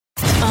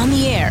On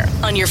the air,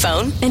 on your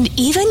phone, and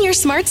even your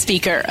smart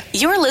speaker.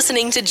 You're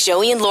listening to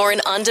Joey and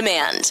Lauren On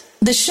Demand.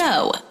 The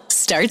show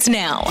starts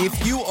now.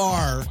 If you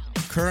are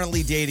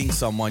currently dating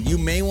someone, you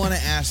may want to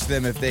ask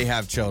them if they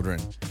have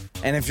children.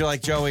 And if you're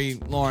like, Joey,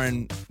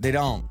 Lauren, they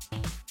don't.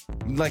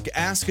 Like,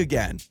 ask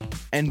again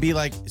and be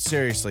like,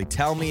 seriously,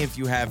 tell me if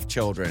you have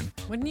children.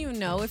 Wouldn't you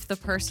know if the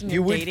person You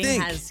you're would dating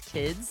think. has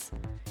kids?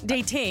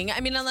 Dating.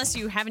 I mean, unless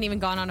you haven't even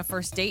gone on a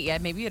first date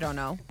yet. Maybe you don't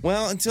know.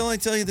 Well, until I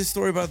tell you the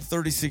story about the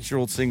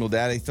 36-year-old single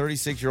dad. A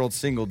 36-year-old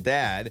single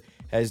dad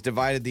has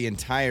divided the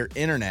entire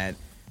internet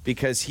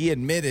because he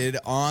admitted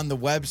on the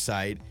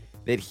website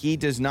that he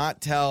does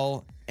not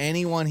tell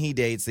anyone he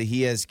dates that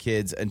he has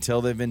kids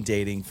until they've been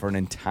dating for an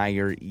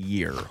entire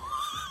year.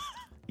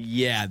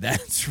 Yeah,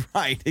 that's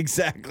right.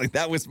 Exactly.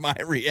 That was my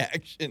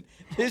reaction.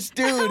 This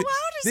dude. How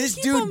does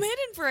he keep them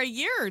hidden for a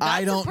year? That's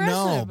I don't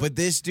know, impressive. but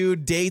this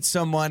dude dates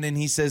someone and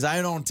he says,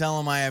 I don't tell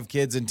him I have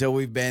kids until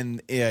we've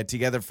been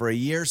together for a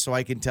year so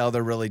I can tell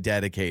they're really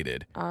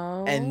dedicated.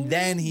 Oh, and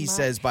then he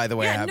says, by the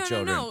way, I have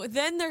children. No.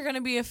 Then they're going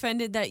to be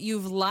offended that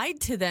you've lied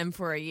to them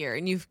for a year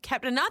and you've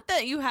kept, not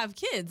that you have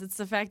kids, it's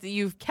the fact that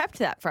you've kept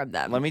that from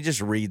them. Let me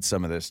just read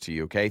some of this to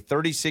you, okay?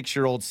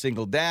 36-year-old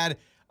single dad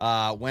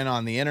went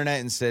on the internet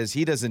and says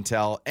he doesn't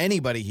tell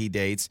anybody he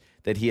dates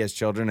that he has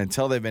children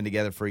until they've been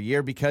together for a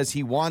year because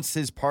he wants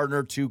his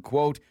partner to,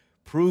 quote,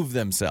 prove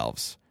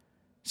themselves.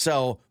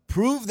 So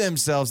prove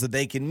themselves that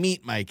they can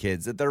meet my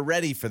kids, that they're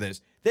ready for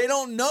this. They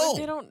don't know.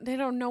 They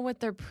don't know what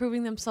they're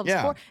proving themselves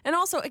Yeah. for. And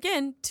also,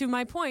 again, to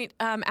my point,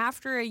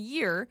 after a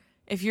year,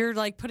 if you're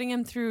like putting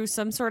him through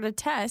some sort of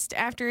test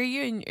after a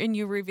year and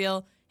you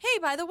reveal, hey,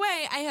 by the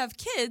way, I have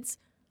kids.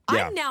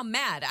 Yeah. I'm now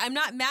mad. I'm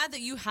not mad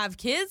that you have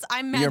kids.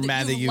 I'm mad, You're that,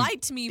 mad you that you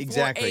lied to me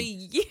Exactly. for a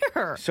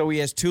year. So he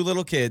has 2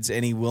 little kids,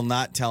 and he will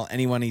not tell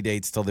anyone he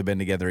dates till they've been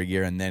together a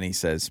year. And then he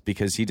says,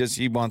 because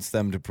he wants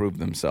them to prove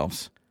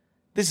themselves.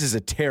 This is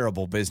a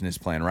terrible business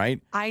plan, right?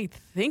 I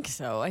think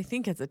so. I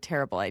think it's a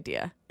terrible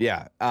idea.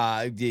 Yeah.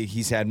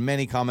 He's had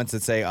many comments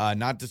that say,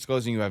 not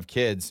disclosing you have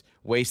kids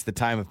waste the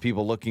time of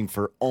people looking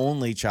for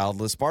only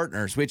childless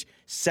partners, which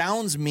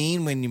sounds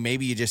mean when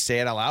you just say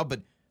it out loud,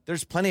 but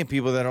there's plenty of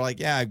people that are like,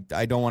 yeah,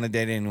 I don't want to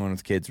date anyone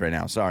with kids right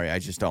now. Sorry, I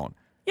just don't.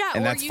 Yeah,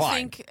 and or that's you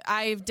fine. think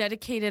I've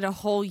dedicated a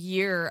whole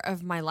year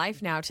of my life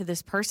now to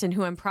this person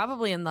who I'm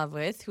probably in love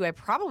with, who I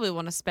probably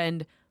want to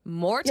spend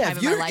more time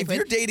in my life if with.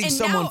 you're dating And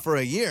someone now- for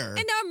a year.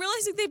 And now I'm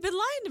realizing they've been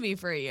lying to me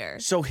for a year.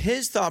 So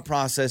his thought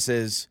process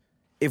is,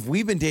 if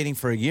we've been dating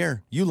for a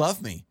year, you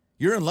love me.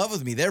 You're in love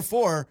with me.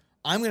 Therefore,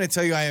 I'm going to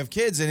tell you I have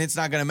kids, and it's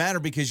not going to matter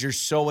because you're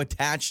so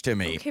attached to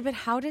me. Okay, but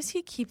how does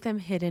he keep them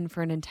hidden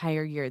for an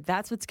entire year?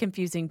 That's what's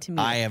confusing to me.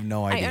 I have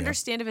no idea. I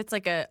understand if it's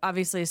like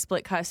obviously a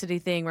split custody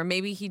thing, where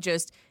maybe he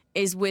just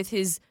is with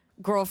his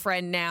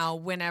girlfriend now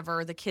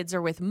whenever the kids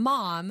are with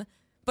mom,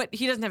 but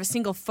he doesn't have a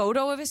single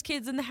photo of his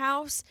kids in the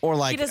house. Or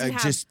like he doesn't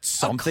have just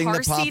something a car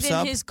that pops seat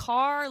up. in his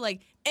car,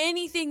 like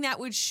anything that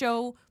would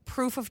show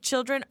proof of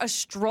children, a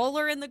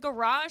stroller in the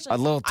garage, A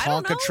little I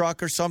don't Tonka know.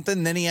 truck or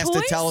something. Then he has to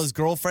Toys? tell his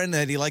girlfriend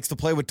that he likes to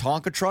play with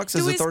Tonka trucks Do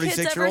as a his kids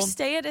ever 36-year-old.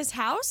 stay at his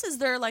house? Is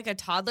there like a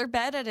toddler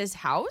bed at his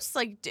house?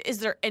 Like, is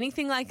there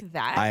anything like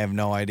that? I have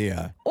no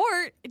idea.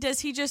 Or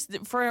does he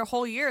just, for a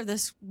whole year,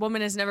 this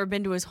woman has never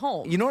been to his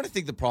home? You know what I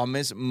think the problem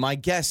is? My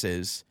guess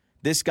is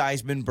this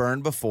guy's been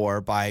burned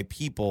before by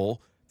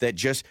people that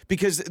just,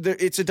 because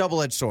it's a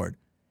double-edged sword.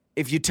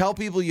 If you tell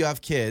people you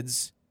have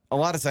kids, a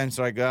lot of times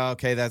they're like, oh,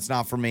 okay, that's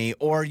not for me.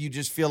 Or you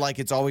just feel like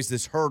it's always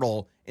this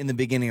hurdle in the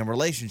beginning of a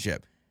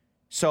relationship.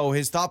 So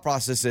his thought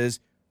process is,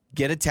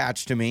 get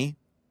attached to me,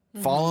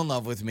 fall in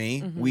love with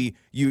me.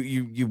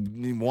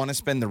 You want to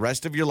spend the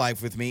rest of your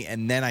life with me,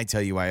 and then I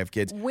tell you I have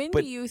kids. When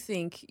But do you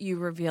think you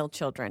reveal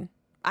children?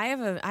 I have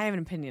an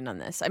opinion on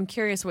this. I'm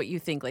curious what you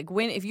think. Like,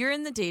 if you're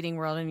in the dating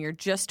world and you're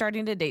just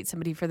starting to date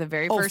somebody for the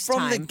very first from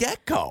time. the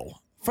get-go.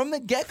 From the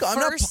get-go. I'm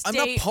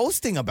not date-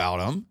 posting about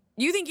them.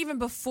 You think even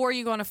before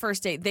you go on a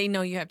first date, they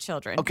know you have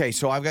children? Okay,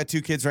 so I've got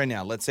 2 kids right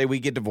now. Let's say we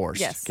get divorced.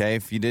 Yes. Okay,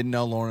 if you didn't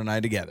know, Lauren and I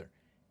together.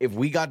 If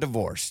we got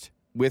divorced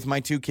with my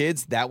 2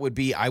 kids, that would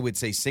be, I would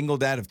say, single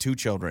dad of 2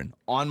 children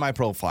on my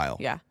profile.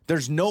 Yeah.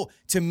 There's no,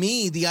 to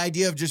me, the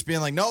idea of just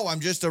being like, no, I'm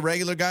just a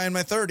regular guy in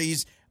my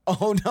 30s.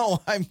 Oh,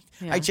 no,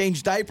 I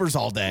change diapers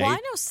all day. Well, I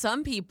know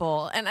some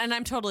people, and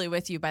I'm totally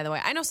with you, by the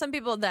way. I know some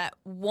people that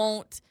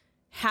won't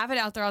have it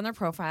out there on their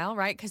profile,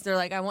 right? Because they're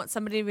like, I want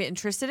somebody to be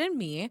interested in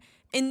me.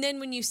 And then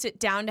when you sit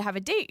down to have a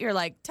date, you're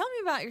like, tell me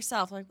about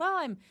yourself. Like, well,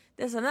 I'm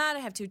this and that. I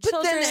have 2 But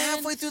children. then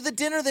halfway through the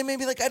dinner, they may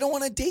be like, I don't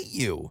want to date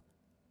you.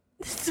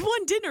 It's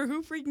one dinner.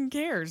 Who freaking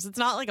cares? It's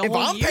not like a If whole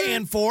I'm year.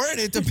 paying for it,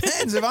 it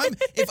depends. if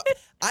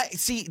I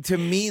see, to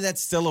me, that's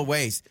still a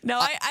waste. No,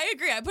 I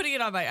agree. I'm putting it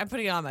on my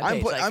page.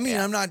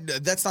 I'm not.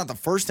 That's not the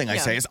first thing I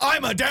say. Is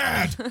I'm a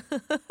dad.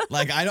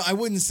 Like I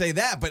wouldn't say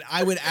that, but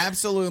I would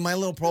absolutely my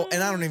little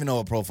and I don't even know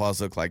what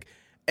profiles look like.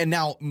 And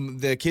now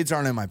the kids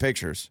aren't in my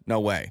pictures. No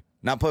way.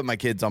 Not putting my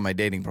kids on my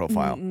dating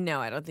profile. No,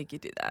 I don't think you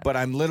do that. But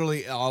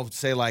I'll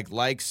say like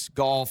likes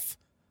golf,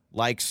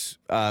 likes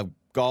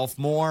golf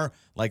more,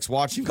 likes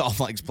watching golf,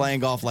 likes playing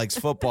golf, likes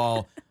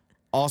football.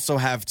 Also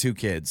have 2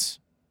 kids.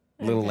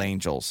 little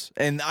angels.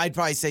 And I'd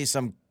probably say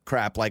some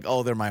crap like,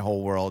 oh, they're my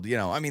whole world.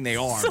 I mean, they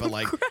are, but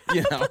like,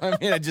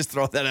 I just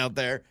throw that out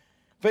there.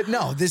 But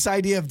no, this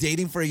idea of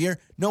dating for a year,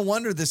 no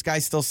wonder this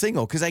guy's still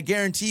single. Because I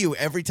guarantee you,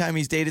 every time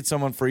he's dated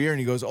someone for a year and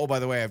he goes, oh, by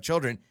the way, I have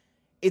children,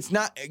 it's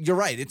not, you're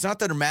right. It's not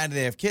that they're mad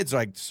they have kids.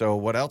 Like, so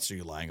what else are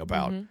you lying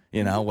about?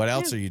 What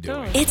else are you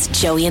doing? It's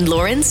Joey and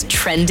Lauren's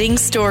Trending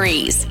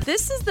Stories.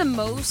 This is the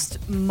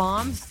most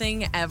mom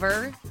thing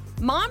ever.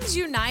 Moms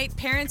unite,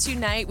 parents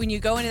unite when you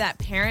go into that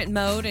parent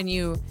mode and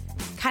you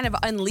kind of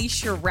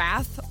unleash your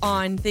wrath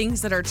on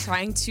things that are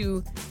trying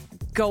to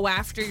go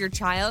after your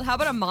child. How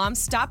about a mom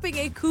stopping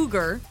a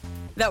cougar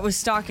that was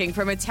stalking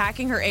from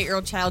attacking her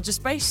 8-year-old child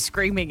just by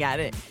screaming at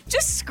it?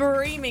 Just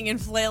screaming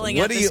and flailing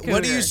at this cougar.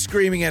 What are you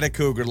screaming at a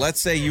cougar? Let's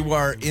say you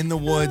are in the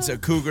woods, a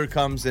cougar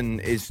comes and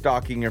is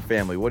stalking your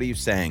family. What are you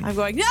saying? I'm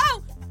going, no!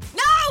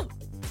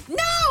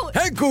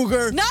 Hey,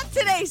 cougar! Not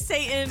today,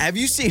 Satan! Have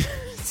you seen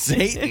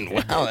Satan?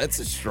 Wow, that's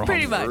a strong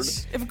Pretty word.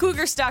 much. If a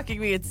cougar's stalking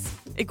me, it's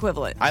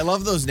equivalent. I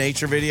love those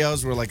nature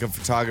videos where like a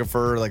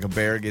photographer, like a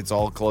bear gets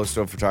all close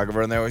to a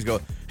photographer and they always go,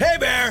 hey,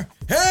 bear!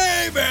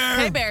 Hey, bear!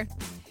 Hey, bear!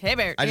 Hey,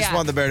 bear. I just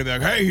want the bear to be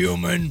like, hey,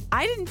 human.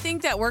 I didn't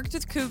think that worked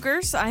with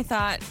cougars. I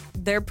thought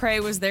their prey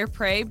was their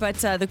prey. But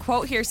the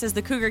quote here says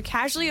the cougar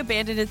casually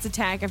abandoned its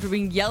attack after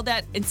being yelled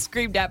at and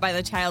screamed at by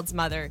the child's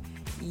mother.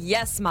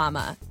 Yes,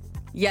 mama.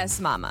 Yes,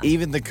 mama.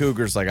 Even the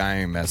cougar's like, I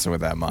ain't messing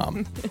with that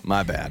mom.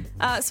 My bad.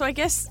 So I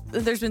guess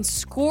there's been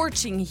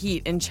scorching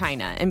heat in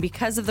China. And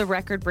because of the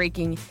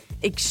record-breaking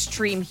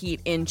extreme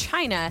heat in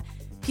China,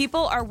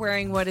 people are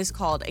wearing what is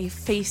called a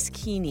face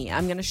kini.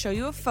 I'm going to show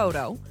you a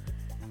photo.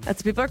 That's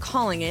what people are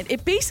calling it.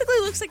 It basically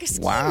looks like a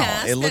ski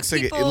mask. It looks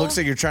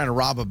like you're trying to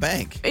rob a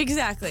bank.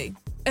 Exactly.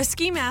 A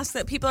ski mask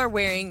that people are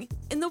wearing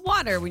in the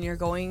water when you're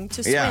going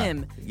to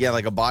swim. Yeah,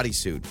 like a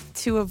bodysuit.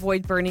 To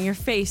avoid burning your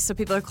face. So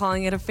people are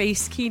calling it a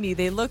face kini.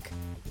 They look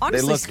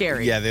honestly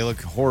scary. Yeah, they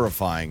look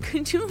horrifying.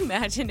 Could you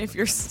imagine if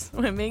you're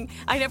swimming?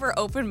 I never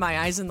opened my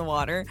eyes in the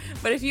water,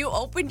 but if you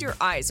opened your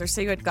eyes, or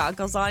say you had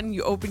goggles on,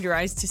 you opened your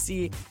eyes to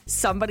see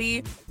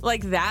somebody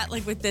like that,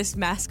 like with this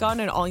mask on,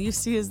 and all you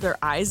see is their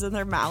eyes and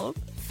their mouth.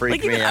 Freak me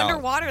out. Like even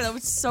underwater, that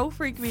would so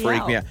freak me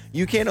out.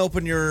 You can't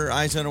open your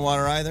eyes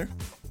underwater either?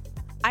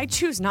 I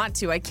choose not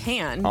to. I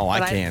can. Oh,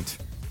 I can't.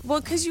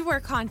 Well, because you wear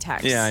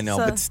contacts. Yeah, I know.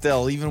 But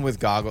still, even with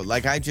goggles,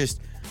 like I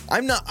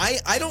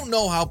don't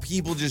know how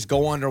people just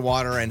go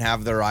underwater and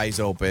have their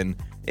eyes open.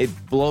 It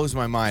blows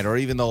my mind. Or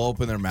even they'll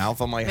open their mouth.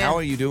 I'm like, how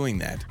are you doing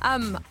that?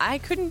 I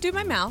couldn't do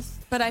my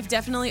mouth, but I've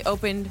definitely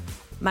opened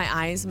my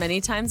eyes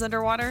many times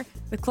underwater.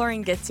 The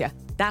chlorine gets you.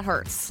 That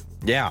hurts.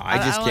 Yeah, I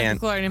just don't can't. like the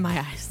chlorine in my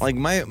eyes. Like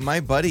my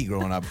buddy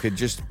growing up could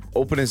just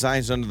open his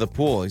eyes under the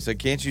pool. He's like,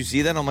 can't you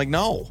see that? I'm like,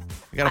 no.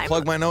 I got to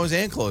plug my nose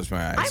and close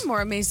my eyes. I'm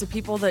more amazed at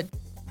people that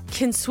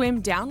can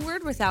swim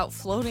downward without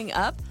floating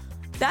up.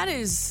 That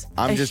is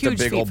I'm just a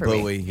big old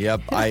buoy. Me.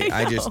 Yep.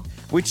 I just,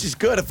 which is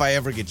good if I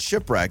ever get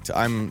shipwrecked.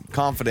 I'm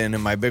confident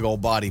in my big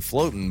old body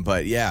floating,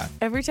 but yeah.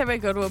 Every time I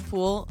go to a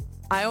pool,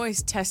 I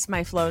always test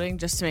my floating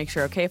just to make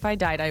sure, okay, if I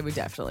died, I would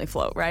definitely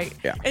float, right?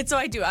 Yeah. And so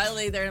I do. I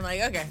lay there and I'm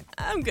like, okay,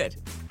 I'm good.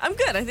 I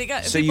think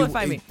people would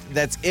find me.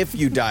 That's if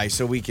you die,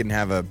 so we can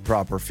have a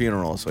proper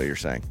funeral, is what you're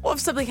saying. Well,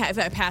 if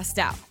I passed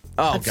out,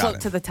 I'd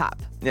float to the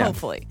top, yeah.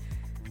 Hopefully.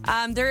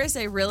 There is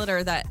a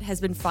realtor that has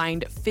been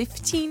fined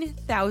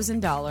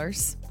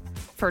 $15,000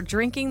 for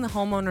drinking the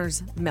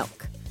homeowner's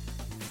milk.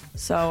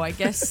 So I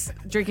guess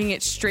drinking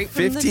it straight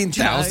from the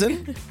jug.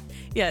 $15,000?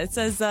 Yeah, it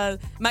says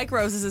Mike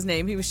Rose is his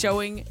name. He was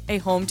showing a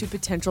home to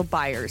potential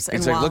buyers.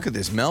 It's like, look at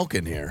this milk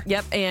in here.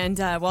 Yep, and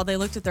while they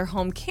looked at their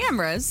home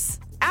cameras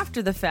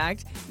after the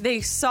fact,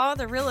 they saw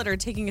the realtor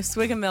taking a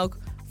swig of milk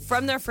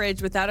from their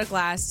fridge without a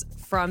glass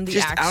from the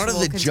actual out of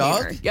the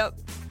container. jug? Yep.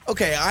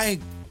 Okay,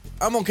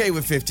 I'm okay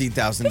with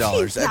 $15,000.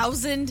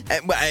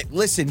 $15,000?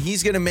 Listen,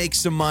 he's going to make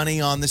some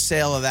money on the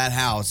sale of that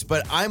house,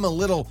 but I'm a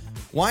little...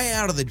 Why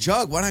out of the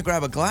jug? Why not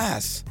grab a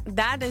glass?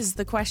 That is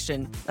the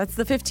question. That's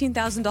the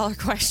 $15,000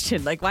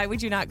 question. Like, why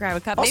would you not grab a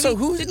cup? Also,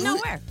 Maybe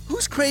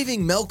who's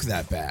craving milk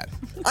that bad?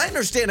 I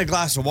understand a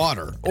glass of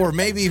water, or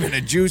maybe even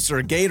a juice or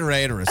a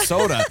Gatorade or a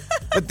soda,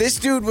 but this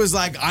dude was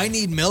like, I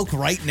need milk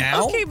right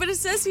now? Okay, but it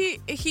says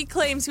he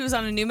claims he was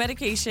on a new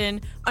medication,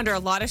 under a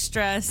lot of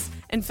stress,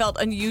 and felt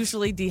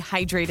unusually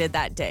dehydrated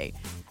that day.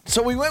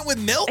 So we went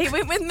with milk? He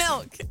went with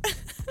milk.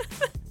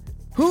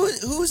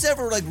 Who's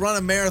ever like run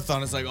a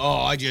marathon? It's like,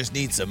 oh, I just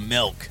need some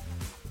milk.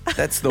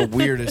 That's the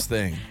weirdest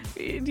thing.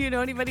 Do you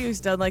know anybody who's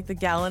done like the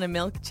gallon of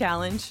milk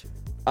challenge?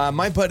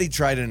 My buddy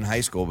tried it in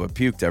high school, but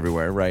puked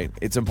everywhere, right?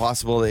 It's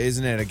impossible.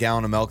 Isn't it? A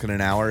gallon of milk in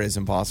an hour is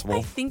impossible.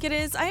 I think it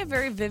is. I have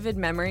very vivid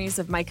memories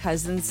of my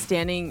cousins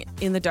standing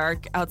in the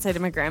dark outside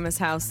of my grandma's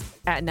house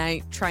at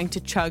night trying to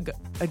chug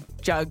a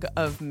jug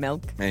of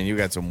milk. Man, you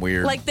got some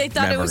weird Like, they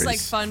thought memories. It was like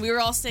fun. We were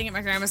all staying at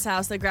my grandma's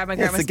house. They grabbed my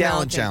grandma's milk. It's the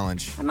gallon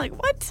challenge. I'm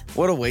like, what?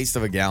 What a waste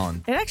of a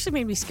gallon. It actually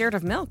made me scared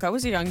of milk. I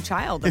was a young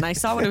child, and I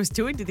saw what it was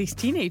doing to these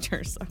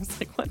teenagers. I was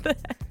like, what the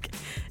heck?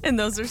 And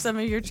those are some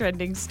of your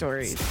trending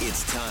stories.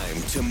 It's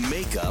time to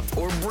make up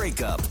or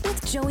break up.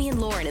 With Joey and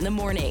Lauren in the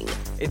morning.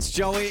 It's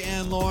Joey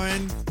and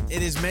Lauren.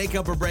 It is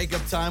makeup or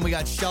breakup time. We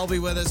got Shelby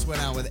with us.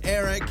 Went out with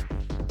Eric.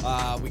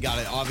 We got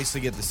to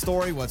obviously get the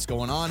story, what's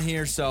going on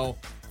here. So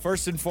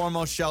first and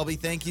foremost, Shelby,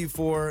 thank you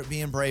for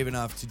being brave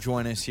enough to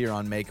join us here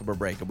on Makeup or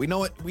Breakup. We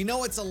know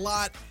it's a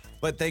lot,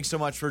 but thanks so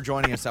much for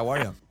joining us. How are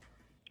you?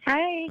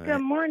 Hi,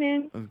 good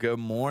morning. Good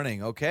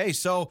morning. Okay,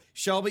 so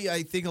Shelby,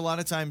 I think a lot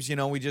of times,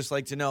 we just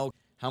like to know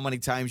how many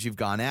times you've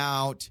gone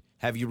out.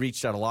 Have you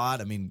reached out a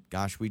lot? I mean,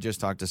 gosh, we just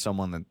talked to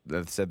someone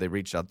that said they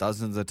reached out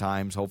dozens of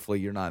times.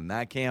 Hopefully you're not in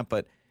that camp,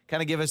 but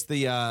kind of give us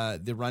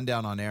the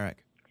rundown on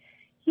Eric.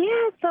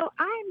 Yeah, so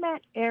I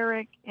met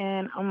Eric,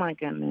 and oh my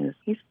goodness,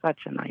 he's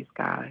such a nice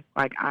guy.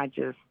 Like, I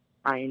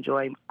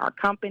enjoy our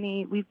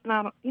company. We've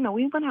not, we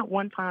went out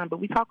one time, but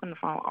we talk on the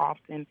phone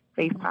often,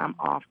 FaceTime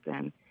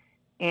often.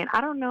 And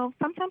I don't know,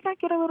 sometimes I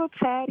get a little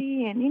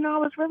chatty, and, I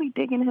was really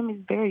digging him.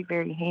 He's very,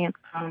 very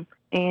handsome.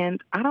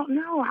 And I don't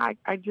know,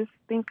 I just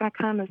think I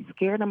kind of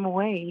scared him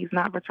away. He's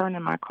not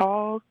returning my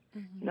calls.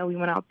 Mm-hmm. We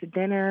went out to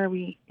dinner.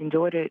 We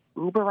enjoyed an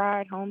Uber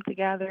ride home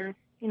together.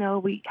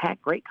 We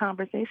had great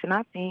conversation,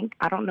 I think.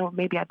 I don't know,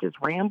 maybe I just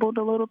rambled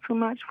a little too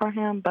much for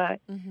him, but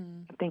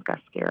I think I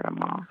scared him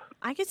off.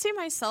 I could see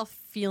myself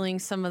feeling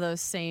some of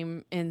those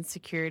same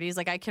insecurities.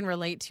 Like, I can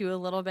relate to you a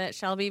little bit,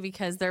 Shelby,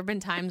 because there have been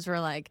times where,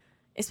 like,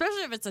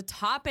 especially if it's a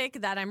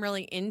topic that I'm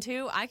really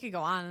into, I could go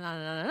on and on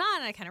and on and on,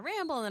 and I kind of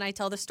ramble, and then I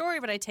tell the story,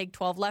 but I take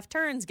 12 left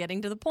turns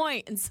getting to the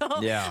point. And so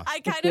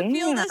I kind of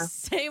feel the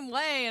same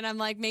way, and I'm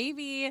like,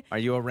 maybe. Are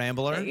you a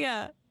rambler?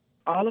 Yeah.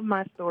 All of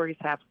my stories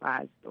have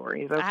side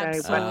stories, okay?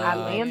 Absolutely. But I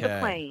land the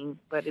plane,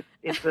 but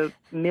it's a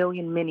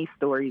million mini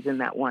stories in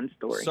that one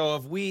story. So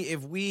if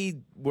we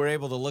were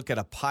able to look at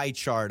a pie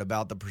chart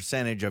about the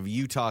percentage of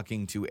you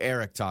talking to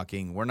Eric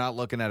talking, we're not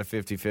looking at a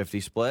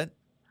 50-50 split?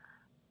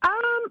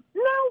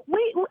 No,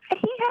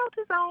 he held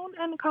his own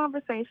in the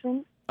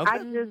conversation. Okay.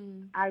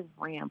 I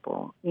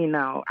ramble,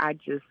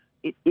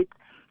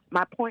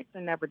 my points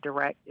are never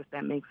direct, if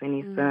that makes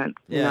any sense.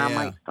 I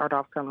might start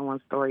off telling one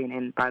story, and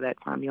then by that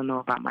time you'll know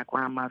about my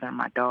grandmother and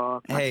my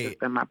dog, my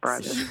sister, and my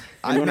brother.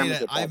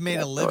 I've made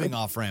a living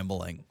off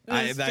rambling.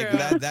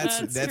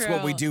 That's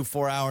what we true. do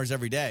 4 hours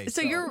every day.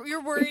 So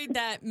you're worried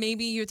that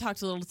maybe you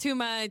talked a little too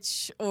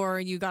much or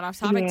you got off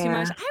topic too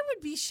much. I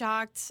would be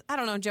shocked. I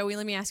don't know, Joey,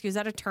 let me ask you, is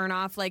that a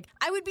turnoff? Like,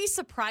 I would be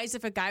surprised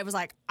if a guy was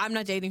like, I'm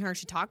not dating her,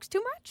 she talks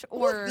too much?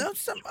 Or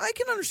I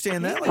can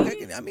understand that.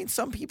 Like,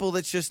 some people,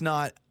 that's just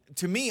not.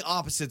 To me,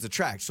 opposites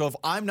attract. So if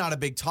I'm not a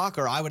big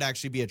talker, I would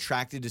actually be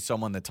attracted to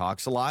someone that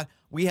talks a lot.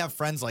 We have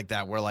friends like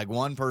that where, like,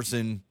 one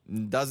person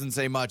doesn't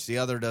say much, the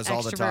other does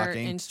all the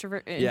talking.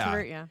 Introvert,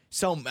 yeah.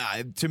 So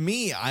to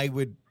me, I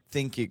would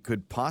think it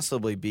could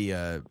possibly be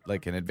an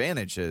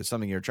advantage,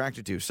 something you're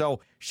attracted to.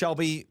 So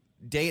Shelby,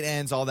 date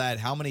ends, all that.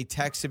 How many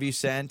texts have you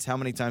sent? How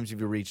many times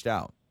have you reached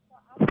out?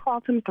 I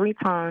called him 3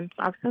 times.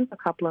 I've sent a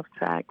couple of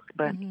texts,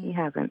 but he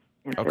hasn't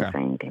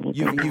entertained anything.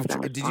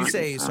 Did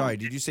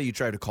you say you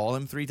tried to call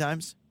him 3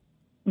 times?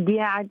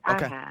 Yeah,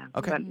 I have.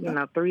 Okay.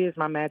 But 3 is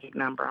my magic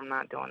number. I'm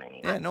not doing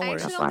anything. Yeah, no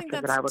worries. I don't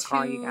think I would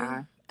call you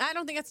guys. I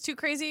don't think that's too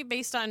crazy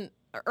based on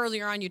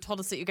earlier on you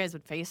told us that you guys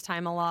would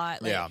FaceTime a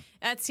lot. Like,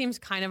 that seems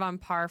kind of on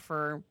par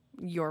for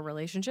your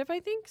relationship, I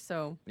think.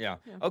 So yeah.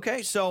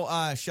 Okay,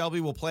 so Shelby,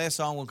 we'll play a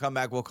song. We'll come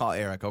back. We'll call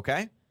Eric,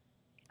 okay?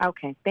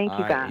 Okay, thank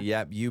you, guys.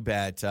 Yep, you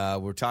bet.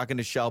 We're talking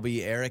to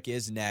Shelby. Eric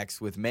is next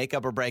with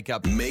Makeup or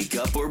Breakup.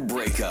 Makeup or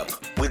Breakup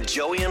with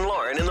Joey and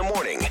Lauren in the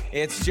morning.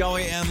 It's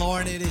Joey and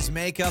Lauren. It is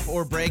Makeup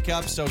or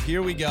Breakup. So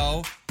here we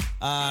go.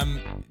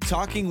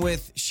 Talking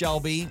with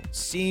Shelby,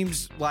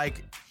 seems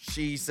like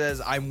she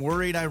says, I'm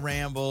worried I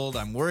rambled.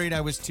 I'm worried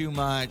I was too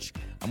much.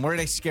 I'm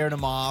worried I scared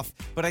him off.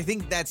 But I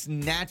think that's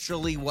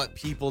naturally what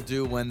people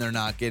do when they're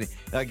not getting,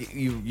 like,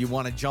 you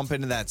want to jump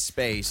into that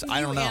space.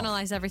 I don't know. You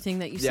analyze everything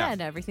that you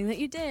said, everything that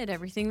you did,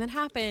 everything that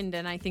happened.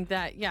 And I think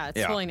that,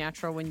 it's really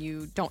natural when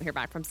you don't hear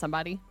back from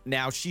somebody.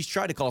 Now, she's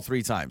tried to call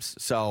 3 times.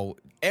 So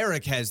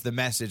Eric has the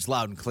message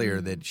loud and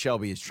clear that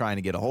Shelby is trying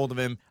to get a hold of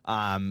him.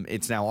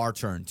 It's now our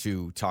turn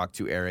to talk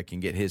to Eric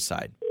and get his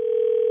side.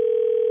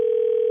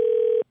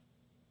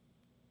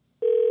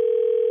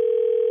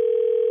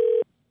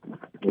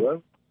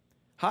 Hello?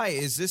 Hi,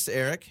 is this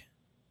Eric?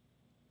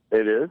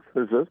 It is.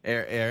 Who's this?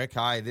 Eric,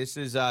 hi. This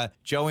is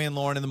Joey and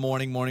Lauren in the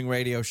morning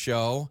radio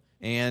show.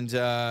 And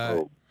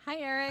Hi,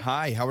 Eric.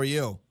 Hi, how are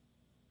you?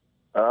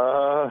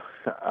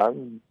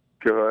 I'm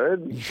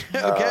good.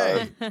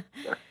 Okay.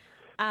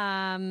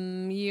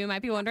 You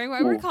might be wondering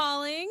why we're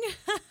calling.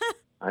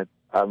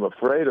 I'm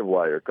afraid of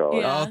why you're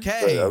calling. Yeah.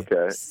 Okay. But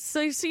okay.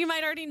 So you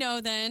might already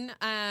know then.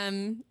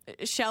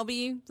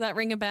 Shelby, does that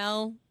ring a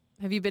bell?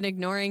 Have you been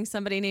ignoring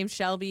somebody named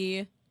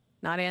Shelby,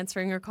 not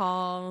answering her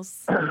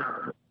calls?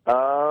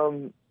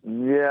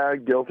 Yeah,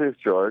 guilty as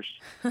charged.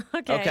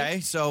 Okay,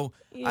 so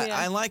Yeah.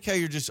 I like how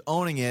you're just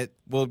owning it.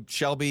 Well,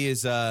 Shelby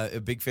is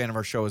a big fan of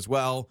our show as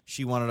well.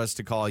 She wanted us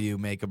to call you,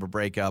 Makeup or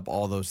Breakup,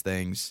 all those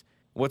things.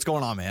 What's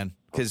going on, man?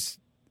 Because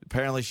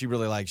apparently she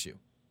really likes you.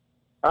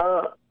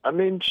 I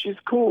mean, she's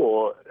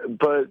cool,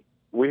 but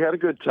we had a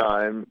good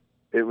time.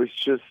 It was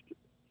just,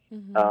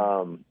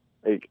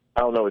 like, I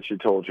don't know what she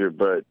told you,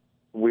 but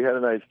we had a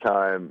nice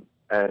time.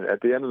 And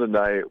at the end of the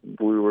night,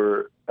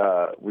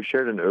 we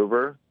shared an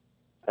Uber,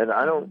 and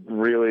I don't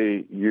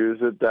really use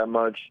it that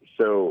much.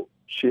 So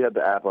she had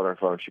the app on her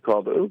phone. She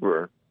called the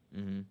Uber,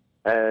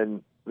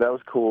 and that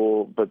was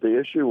cool. But the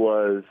issue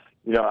was,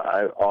 you know,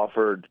 I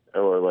offered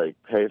or like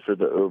pay for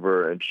the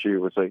Uber, and she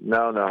was like,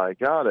 no, I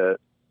got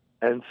it.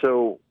 And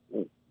so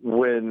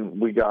when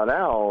we got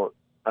out,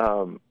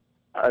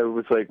 I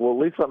was like, well, at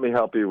least let me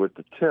help you with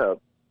the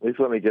tip. At least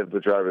let me give the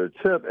driver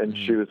the tip. And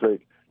she was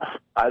like,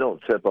 I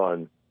don't tip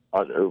on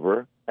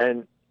Uber.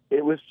 And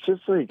it was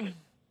just like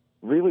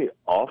really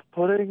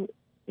off-putting.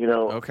 You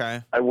know,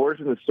 Okay. I worked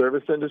in the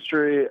service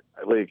industry,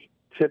 like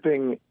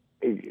tipping.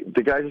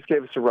 The guy just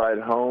gave us a ride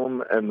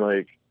home and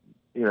like,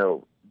 you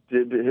know,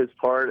 did his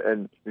part,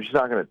 and you're just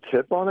not going to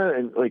tip on it.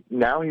 And like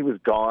now he was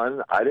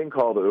gone. I didn't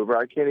call the Uber.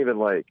 I can't even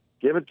like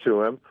give it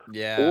to him.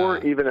 Yeah. Or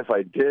even if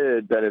I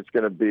did, then it's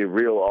going to be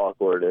real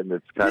awkward, and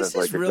it's kind This of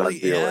like is a really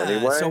done deal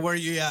anyway. So where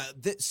you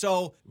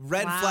so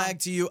red Wow. flag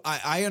to you.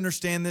 I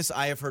understand this.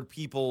 I have heard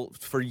people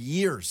for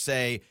years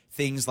say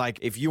things like,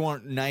 if you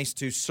aren't nice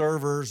to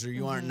servers or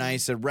you aren't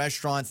nice at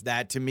restaurants,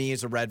 that to me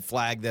is a red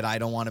flag that I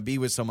don't want to be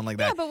with someone like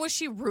Yeah, that. but was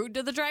she rude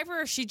to the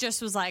driver, or she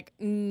just was like,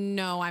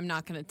 no, I'm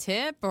not going to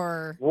tip,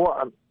 or?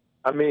 Well,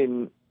 I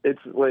mean,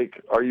 it's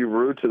like, are you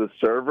rude to the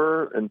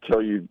server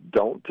until you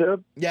don't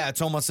tip? Yeah,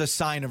 it's almost a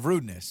sign of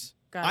rudeness.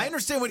 Got I it.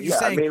 understand what you're Yeah,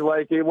 saying. I mean,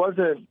 like, it was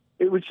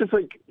just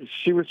like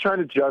she was trying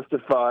to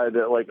justify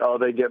that, like, oh,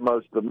 they get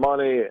most of the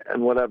money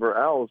and whatever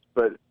else,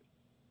 but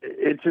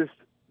it just,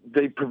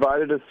 they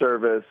provided a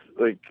service,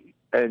 like,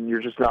 and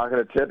you're just not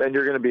going to tip, and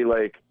you're going to be,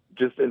 like,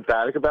 just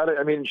emphatic about it.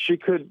 I mean, she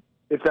could,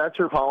 if that's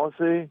her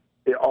policy,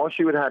 all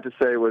she would have to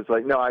say was,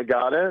 like, no, I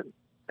got it,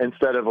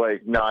 instead of,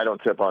 like, no, I don't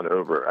tip on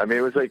Uber. I mean,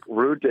 it was, like,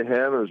 rude to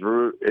him. It was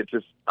rude. It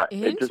just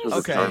was a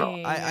Okay, turn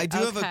off. I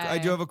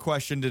do have a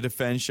question to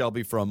defend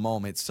Shelby for a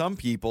moment. Some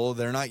people,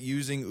 they're not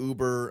using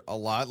Uber a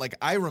lot. Like,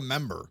 I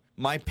remember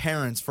my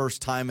parents' first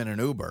time in an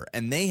Uber,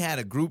 and they had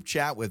a group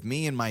chat with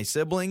me and my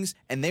siblings,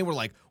 and they were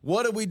like,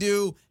 what do we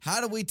do? How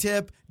do we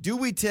tip? Do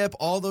we tip?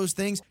 All those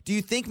things. Do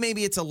you think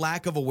maybe it's a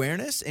lack of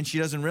awareness and she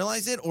doesn't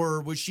realize it?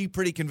 Or was she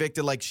pretty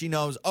convicted, like she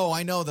knows, oh,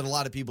 I know that a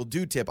lot of people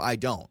do tip, I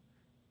don't?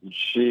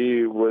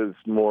 She was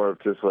more of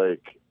just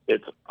like,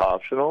 it's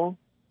optional.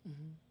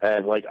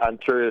 And like, I'm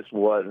curious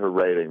what her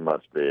rating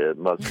must be. It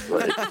must,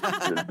 like,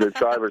 the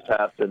drivers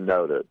have to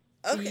note it.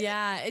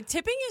 Yeah,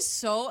 tipping is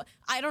so,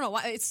 I don't know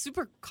why, it's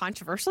super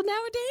controversial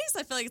nowadays.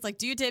 I feel like it's like,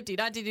 do you tip? Do you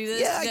not? Do you do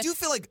this? Yeah, I do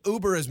feel like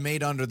Uber is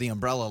made under the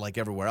umbrella like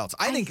everywhere else.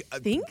 I think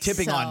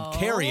tipping on so.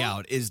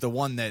 carryout is the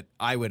one that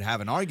I would have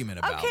an argument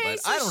about. Okay, but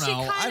so I don't she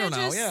know. I kinda don't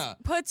know. just Yeah.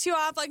 puts you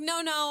off, like,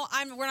 no,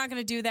 we're not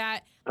going to do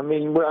that. I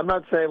mean, I'm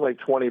not saying like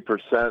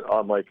 20%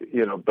 on like,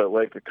 you know, but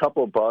like a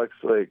couple bucks,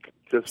 like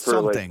just for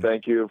Something. like,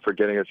 thank you for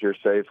getting us here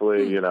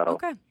safely, you know.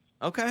 Okay.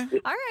 Okay.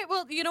 All right.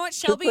 Well, you know what?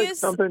 Just Shelby like is.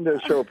 something to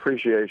show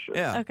appreciation.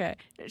 Yeah. Okay.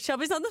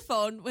 Shelby's on the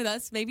phone with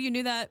us. Maybe you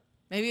knew that.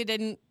 Maybe you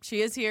didn't.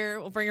 She is here.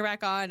 We'll bring her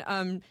back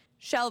on.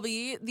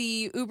 Shelby,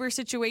 the Uber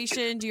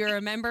situation, do you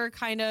remember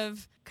kind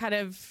of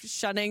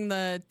shunning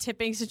the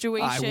tipping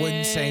situation? I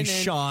wouldn't say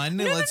shun.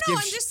 No, Let's I'm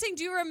give just saying,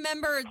 do you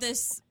remember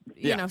this,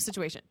 Yeah.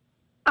 situation?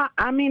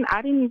 I mean,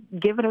 I didn't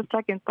give it a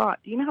second thought.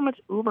 Do you know how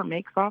much Uber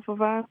makes off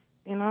of us?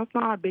 You know, it's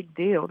not a big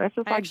deal. That's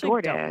just I like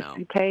actually don't know. DoorDash.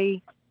 You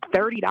pay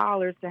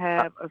 $30 to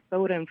have a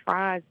soda and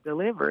fries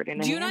delivered.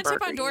 And a Do you not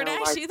tip on hamburger, DoorDash you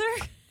know, like,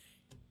 either?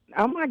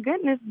 oh my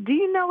goodness! Do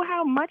you know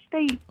how much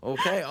they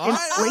Okay. All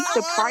right. inflate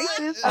the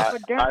prices of a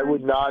dinner? I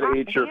would not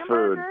eat your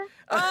food. hamburger?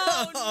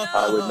 Oh, no.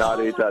 I would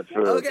not eat that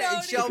food. Okay, No,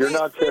 If Shelby. you're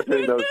not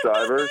tipping those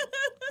drivers,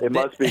 it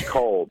must be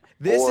cold.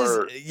 This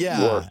or is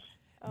yeah. worse.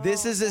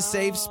 This is a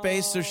safe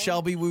space, so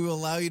Shelby, we will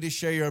allow you to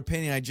share your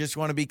opinion. I just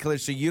want to be clear,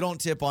 so you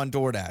don't tip on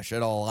DoorDash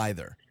at all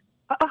either.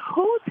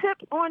 Who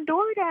tips on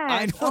DoorDash?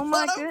 I know Oh a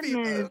my lot of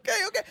people. goodness!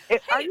 Okay.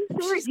 Are you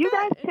serious? she's You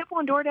guys good. tip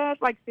on DoorDash?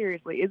 Like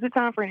seriously, is it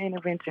time for an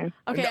intervention?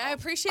 Okay, I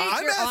appreciate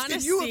I'm your asking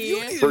honesty. you if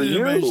you need For an you.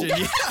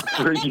 intervention.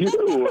 For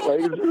you,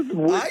 like, this is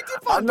weird. I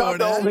tip on I'm not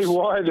the DoorDash. only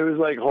one who was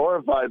like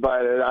horrified by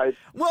it.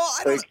 Well,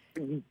 I don't. Like,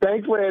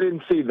 thankfully, I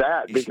didn't see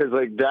that because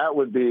like that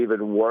would be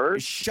even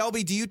worse.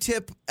 Shelby, do you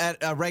tip at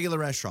a regular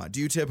restaurant? Do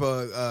you tip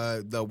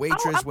the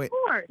waitress? Oh, of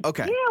course.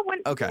 Okay.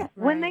 Yeah,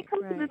 when they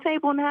come to the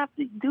table and have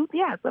to do,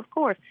 yes, of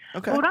course.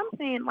 Okay. But what I'm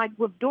saying, like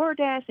with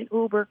DoorDash and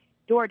Uber,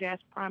 DoorDash,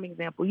 prime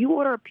example. You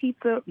order a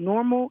pizza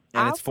normal,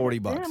 And I'll it's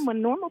 $40. tip them a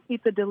normal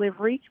pizza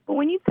delivery. But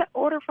when you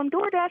order from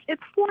DoorDash,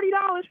 it's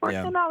 $40 for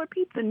Yeah. a $10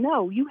 pizza.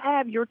 No, you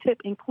have your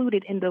tip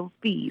included in those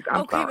fees.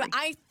 I'm Okay, sorry. but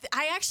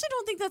I actually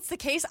don't think that's the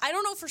case. I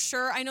don't know for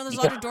sure. I know there's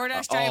a lot of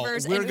DoorDash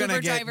drivers we're and gonna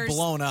Uber get drivers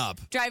blown up.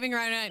 driving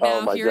around right Oh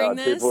now my hearing God,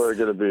 this. people are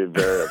going to be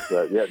very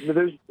upset. Yeah,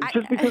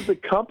 just because the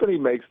company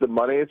makes the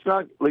money, it's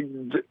not like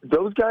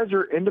those guys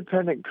are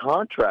independent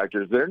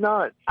contractors. They're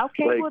not.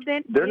 Okay, like, well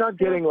then they're is not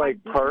there, getting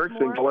like this perks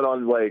more- and going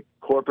on like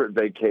corporate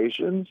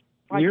vacations.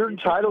 Like, You're is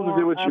this entitled to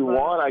do more what you of a-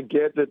 want. I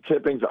get that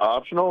tipping's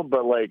optional,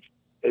 but like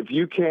if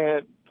you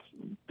can't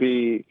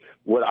be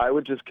what I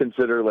would just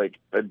consider like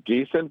a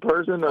decent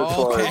person as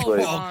far as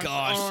like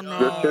gosh.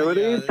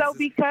 gratuity. So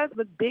because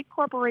the big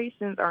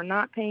corporations are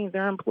not paying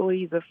their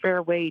employees a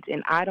fair wage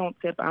and I don't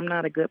tip, I'm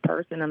not a good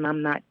person and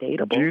I'm not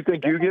dateable. Do you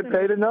think you get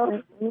paid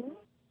enough?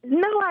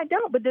 No, I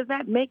don't. But does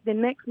that make the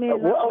next man?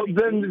 Well,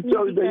 then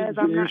so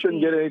you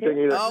shouldn't get anything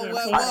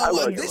either.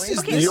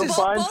 Look, you'll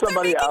find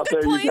somebody out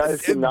there. You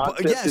guys cannot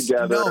sit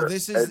together.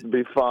 It'd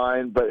be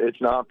fine, but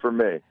it's not for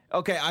me.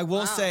 Okay, I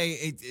will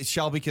say,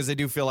 Shelby, because I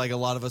do feel like a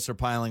lot of us are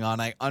piling on.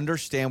 I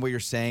understand what you're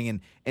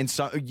saying, and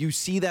so you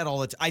see that all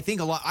the time. I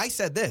think I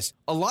said this.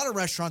 A lot of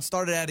restaurants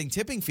started adding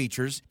tipping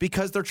features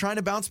because they're trying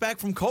to bounce back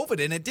from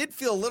COVID, and it did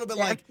feel a little bit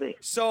like,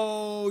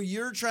 so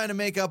you're trying to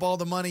make up all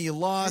the money you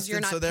lost, you're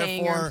and not so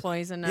paying therefore, your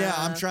employees enough. yeah,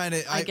 I'm trying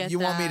to. You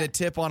want me to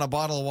tip on a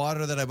bottle of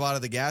water that I bought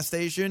at the gas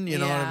station? You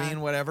know what I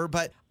mean? Whatever.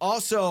 But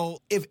also,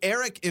 if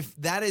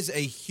that is a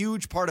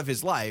huge part of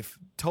his life.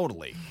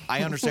 Totally.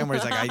 I understand where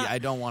he's like, I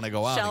don't want to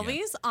go out.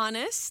 Shelby's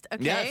honest.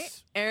 Okay.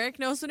 Yes. Eric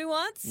knows what he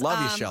wants. Love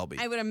you, Shelby.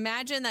 I would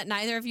imagine that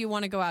neither of you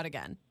want to go out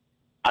again.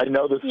 I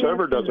know the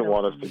server doesn't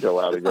want us to go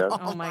out again.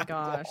 Oh my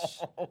gosh.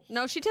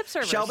 No, she tips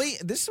servers. Shelby,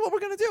 this is what we're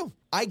going to do.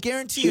 I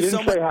guarantee she you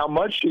didn't say how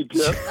much she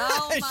tipped.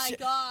 Oh my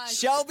gosh.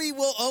 Shelby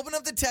will open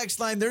up the text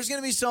line. There's going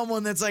to be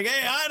someone that's like,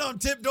 hey, I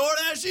don't tip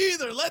DoorDash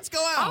either. Let's go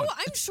out. Oh,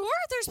 I'm sure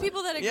there's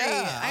people that agree.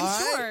 Yeah,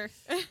 I'm sure.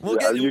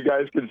 You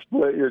guys can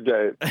split your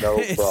date.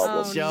 No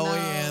problem. Joey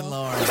and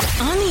Lauren.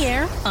 On the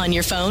air, on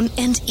your phone,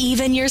 and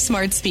even your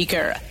smart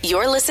speaker.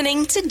 You're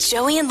listening to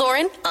Joey and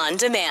Lauren on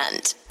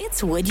demand.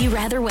 It's Would You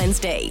Rather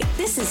Wednesday.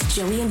 This is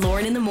Joey and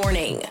Lauren in the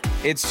morning.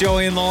 It's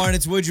Joey and Lauren.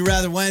 It's Would You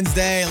Rather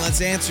Wednesday.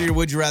 Let's answer your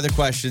Would You Rather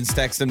questions.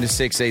 Text them to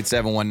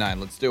 68719.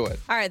 Let's do it.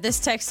 All right, this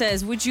text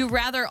says, would you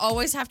rather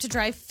always have to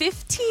drive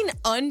 15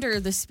 under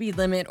the speed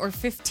limit or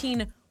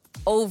 15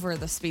 over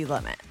the speed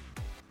limit?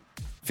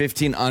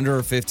 15 under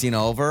or 15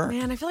 over?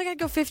 Man, I feel like I'd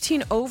go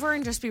 15 over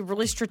and just be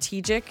really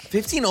strategic.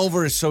 15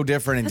 over is so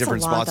different in That's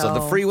different a lot, spots. So the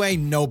though. freeway,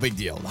 no big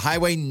deal. The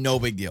highway, no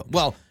big deal.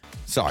 Well,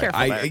 sorry.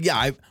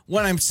 Careful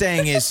What I'm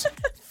saying is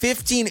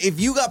 15, if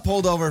you got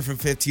pulled over for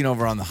 15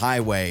 over on the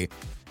highway,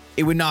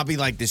 it would not be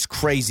like this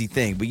crazy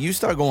thing. But you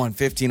start going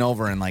 15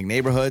 over in like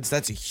neighborhoods,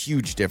 that's a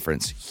huge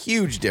difference.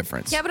 Huge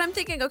difference. Yeah, but I'm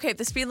thinking, okay, if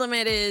the speed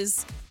limit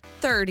is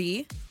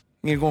 30,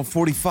 You're going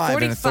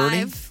 45 and a 30?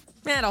 45,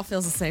 man, it all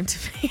feels the same to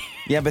me.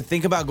 Yeah, but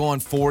think about going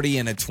 40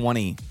 and a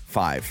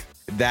 25.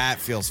 That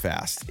feels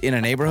fast. In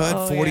a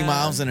neighborhood, 40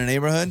 miles in a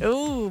neighborhood.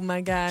 Oh, my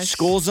gosh.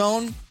 School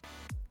zone,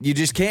 you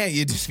just can't.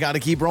 You just got to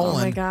keep rolling.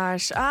 Oh, my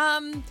gosh.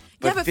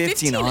 But but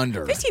 15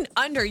 under. 15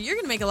 under, you're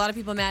going to make a lot of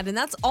people mad, and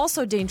that's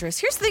also dangerous.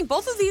 Here's the thing.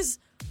 Both of these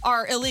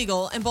are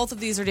illegal, and both of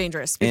these are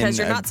dangerous because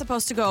you're not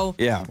supposed to go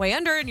way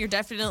under, and you're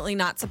definitely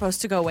not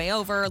supposed to go way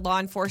over. Law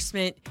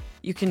enforcement,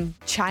 you can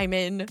chime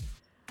in.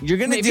 You're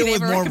going to Maybe deal they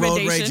with have a more road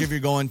recommendation. rage if you're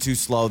going too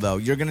slow, though.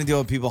 You're going to deal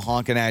with people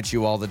honking at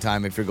you all the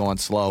time if you're going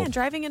slow. Yeah,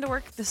 driving into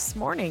work this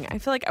morning, I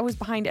feel like I was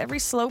behind every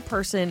slow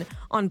person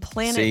on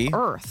planet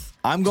Earth.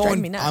 I'm It's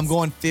driving me nuts.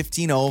 going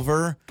 15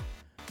 over,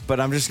 but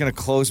I'm just going to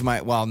close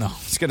my. Well, no, I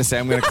was going to say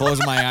I'm going to close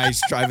my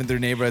eyes driving through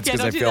neighborhoods because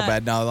I feel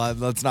bad. No,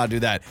 let's not do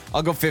that.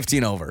 I'll go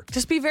 15 over.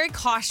 Just be very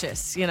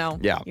cautious. You know.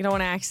 Yeah. You don't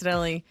want to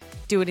accidentally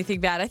do anything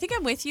bad. I think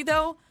I'm with you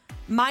though.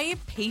 My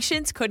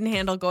patience couldn't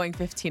handle going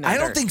 15 under. I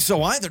don't think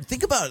so either.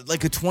 Think about it.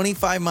 Like a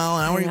 25 mile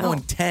an hour, you're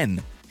going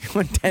 10. You're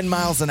going 10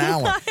 miles an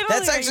hour.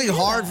 That's actually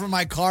hard for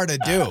my car to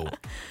do.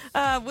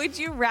 Would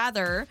you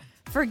rather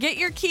forget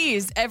your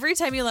keys every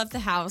time you left the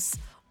house,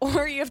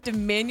 or you have to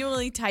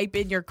manually type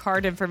in your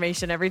card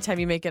information every time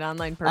you make an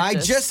online purchase? I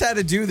just had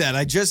to do that.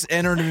 I just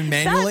entered it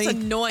manually. That's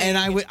annoying.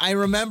 And I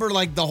remember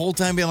like the whole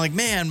time being like,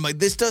 man,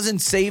 this doesn't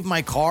save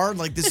my card.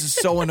 Like, this is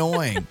so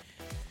annoying.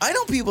 I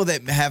know people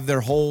that have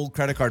their whole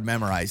credit card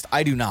memorized.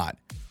 I do not.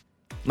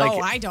 Like,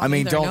 I don't. I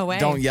mean, either. No way.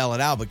 don't yell it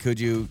out. But could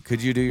you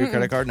do your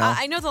credit card? No.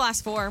 I know the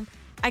last four.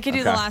 I could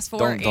do the Okay. last four,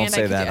 Don't and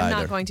say I could that I'm either.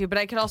 not going to, but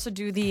I could also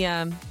do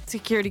the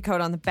security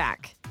code on the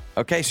back.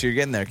 Okay, so you're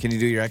getting there. Can you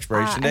do your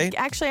expiration date?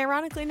 Actually,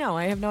 ironically, no.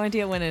 I have no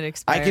idea when it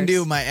expires. I can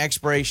do my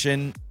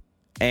expiration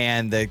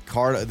and the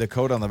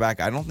code on the back.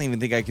 I don't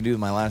even think I can do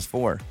my last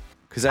four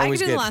because I I can always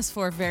do get the last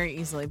four very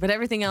easily, but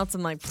everything else,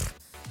 I'm like,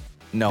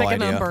 no pick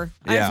idea. a number.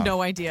 I have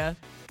no idea.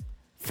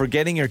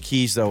 Forgetting your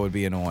keys though would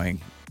be annoying.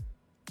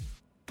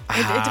 It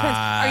depends.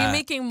 Are you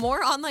making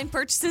more online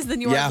purchases than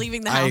you are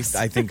leaving the house?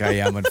 I think I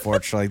am,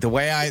 unfortunately. The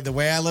way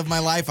I live my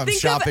life, I'm Think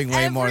shopping of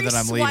way more than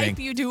I'm every leaving. swipe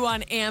you do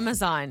on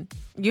Amazon,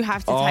 you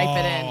have to type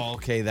it in. Oh,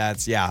 okay,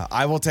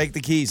 I will take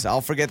the keys.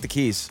 I'll forget the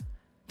keys.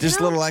 Just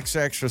a little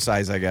extra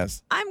exercise, I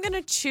guess. I'm going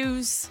to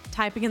choose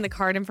typing in the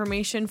card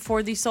information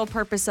for the sole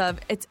purpose of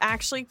it's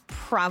actually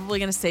probably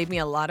going to save me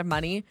a lot of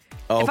money.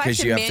 Oh, If I because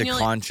should you have to manually-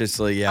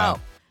 consciously, Oh,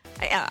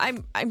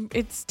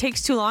 it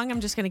takes too long.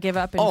 I'm just going to give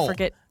up and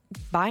forget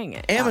buying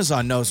it.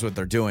 Amazon knows what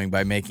they're doing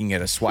by making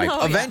it a swipe. Oh,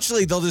 yeah.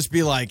 Eventually, they'll just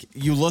be like,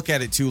 you look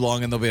at it too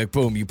long and they'll be like,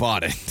 boom, you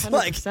bought it.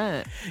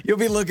 100%. You'll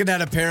be looking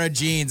at a pair of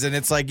jeans and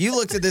it's like, you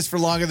looked at this for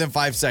longer than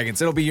 5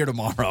 seconds. It'll be here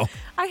tomorrow.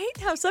 I hate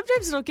how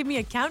sometimes it'll give me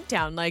a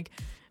countdown. Like,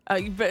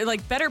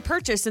 like better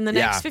purchase in the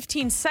Yeah. next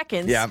 15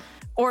 seconds. Yeah.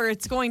 Or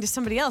it's going to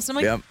somebody else. And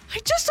I'm like, Yep. I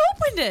just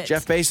opened it.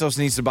 Jeff Bezos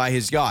needs to buy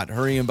his yacht.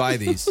 Hurry and buy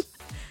these.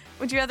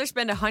 Would you rather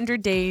spend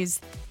 100 days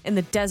in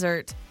the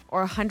desert or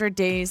 100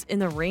 days in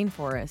the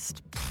rainforest?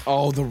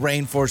 Oh, the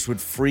rainforest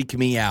would freak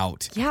me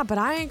out. Yeah, but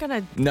I ain't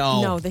gonna.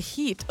 No. No, the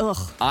heat. Ugh.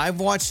 I've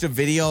watched a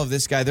video of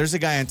this guy. There's a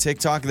guy on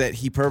TikTok that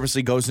he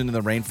purposely goes into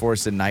the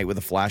rainforest at night with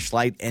a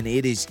flashlight, and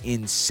it is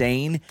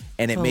insane.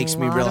 And it A makes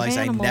me lot of realize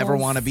I never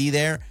animals. want to be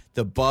there.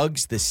 The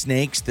bugs, the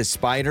snakes, the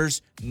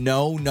spiders.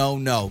 No, no,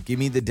 no. Give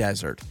me the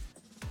desert.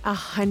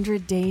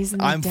 100 days in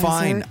the I'm desert.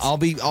 fine.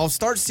 I'll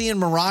start seeing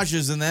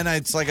mirages, and then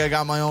it's like I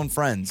got my own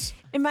friends.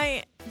 Am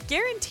I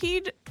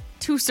guaranteed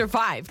to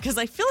survive? Because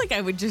I feel like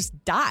I would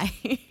just die.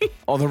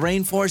 Oh, the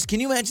rainforest. Can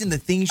you imagine the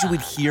things you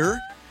would hear?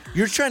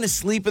 You're trying to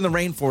sleep in the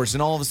rainforest,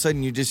 and all of a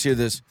sudden you just hear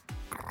this.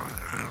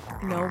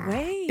 No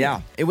way.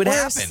 Yeah, it would Or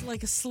happen.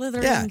 like a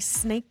slithering Yeah.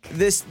 snake.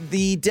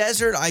 The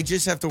desert, I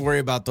just have to worry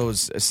about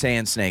those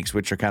sand snakes,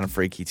 which are kind of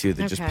freaky too.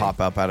 That just Okay. pop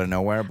up out of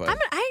nowhere. But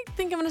I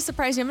think I'm going to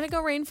surprise you. I'm going to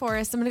go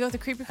rainforest. I'm going to go with the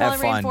creepy crawly have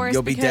fun. rainforest.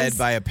 You'll be dead because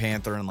by a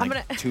panther in like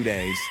gonna- 2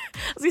 days. I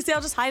was going to say,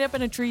 I'll just hide up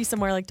in a tree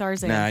somewhere like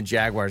Tarzan. Nah,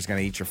 jaguar's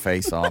gonna eat your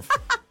face off.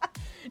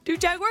 Do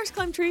jaguars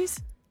climb trees?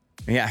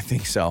 Yeah, I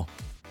think so.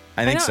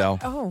 I think so.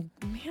 Oh,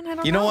 man, I don't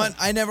know. You know what?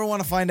 I never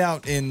want to find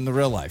out in the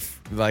real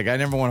life. Like, I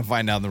never want to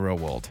find out in the real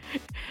world.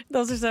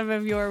 Those are some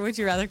of your Would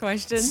You Rather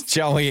questions.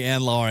 Joey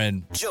and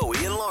Lauren. Joey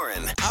and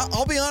Lauren.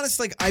 I'll be honest,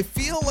 like, I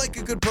feel like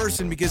a good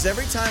person because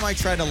every time I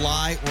try to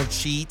lie or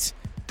cheat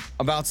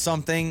about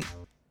something,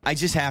 I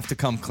just have to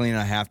come clean.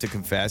 I have to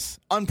confess,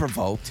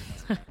 unprovoked.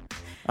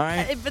 All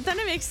right. But then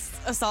it makes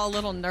us all a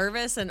little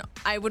nervous, and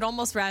I would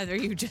almost rather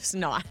you just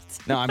not.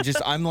 No,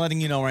 I'm letting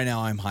you know right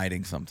now I'm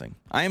hiding something.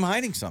 I am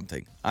hiding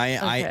something. I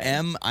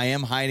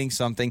am hiding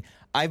something.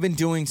 I've been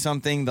doing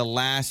something the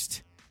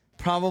last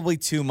probably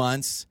 2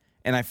 months,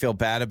 and I feel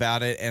bad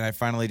about it. And I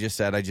finally just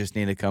said I just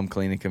need to come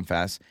clean and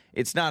confess.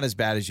 It's not as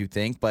bad as you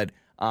think, but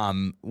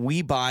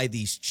we buy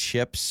these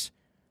chips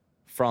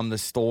from the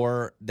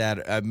store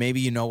that maybe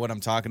you know what I'm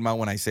talking about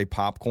when I say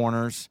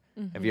popcorners.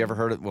 Have you ever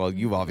heard it? Well,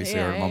 you've obviously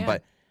heard of them,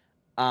 but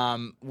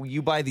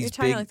you buy these You're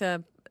talking big. like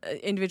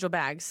the individual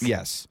bags.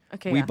 Yes.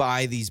 Okay, We yeah.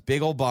 buy these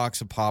big old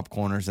box of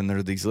popcorners, and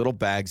they're these little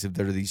bags of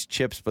they're these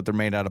chips, but they're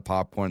made out of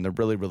popcorn. They're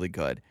really, really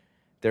good.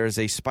 There is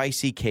a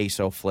spicy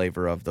queso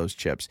flavor of those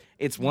chips.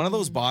 It's one of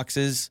those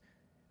boxes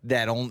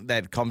that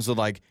comes with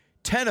like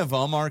 10 of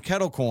them are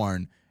kettle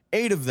corn,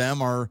 8 of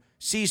them are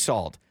sea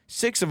salt,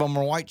 6 of them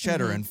are white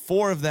cheddar, and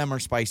 4 of them are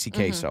spicy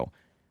queso.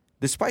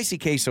 The spicy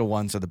queso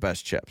ones are the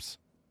best chips.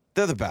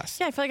 They're the best.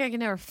 Yeah, I feel like I can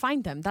never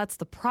find them. That's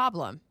the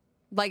problem.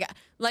 Like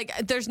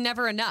there's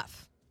never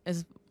enough.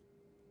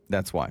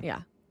 That's why.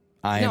 Yeah.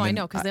 I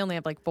know, because they only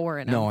have like 4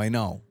 in them. No, I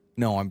know.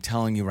 No, I'm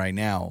telling you right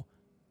now,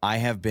 I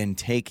have been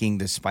taking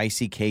the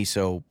spicy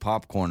queso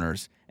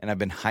popcorners and I've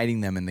been hiding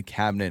them in the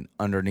cabinet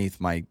underneath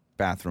my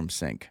bathroom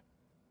sink.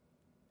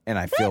 And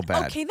I feel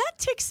bad. Okay, that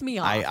ticks me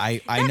off.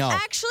 I that know.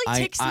 actually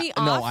ticks me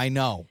off. No, I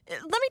know.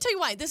 Let me tell you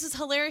why. This is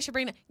hilarious. You're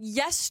bringing it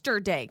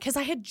yesterday because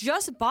I had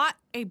just bought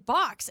a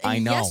box. And I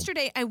know.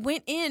 yesterday I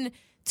went in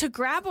to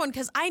grab one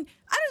because I don't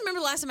remember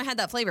the last time I had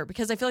that flavor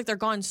because I feel like they're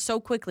gone so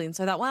quickly. And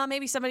so I thought, well,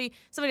 maybe somebody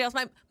else.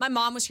 My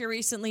mom was here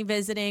recently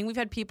visiting. We've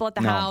had people at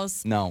the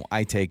house. No,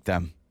 I take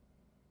them.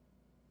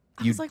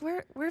 I was like,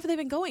 where have they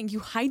been going? You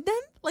hide them?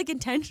 Like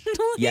intentionally?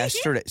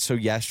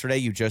 Yesterday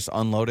you just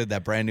unloaded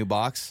that brand new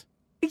box.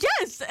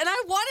 Yes. And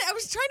I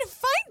was trying to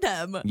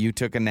find them. You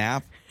took a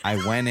nap. I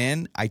went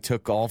in. I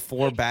took all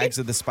 4 bags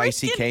of the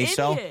spicy Freaking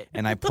queso idiot.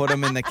 and I put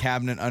them in the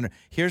cabinet under.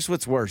 Here's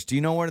what's worse. Do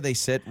you know where they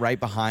sit? Right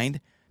behind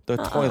the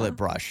toilet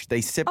brush.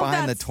 They sit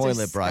behind the that's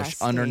toilet brush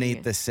disgusting.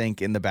 underneath the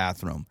sink in the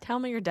bathroom. Tell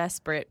me you're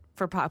desperate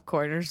for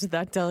popcorners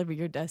without telling me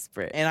you're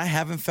desperate. And I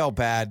haven't felt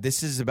bad.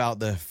 This is about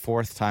the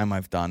 4th time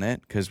I've done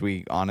it because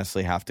we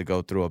honestly have to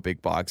go through a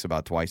big box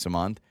about twice a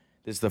month.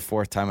 This is the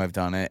 4th time I've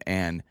done it.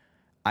 And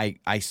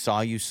I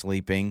saw you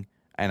sleeping.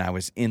 And I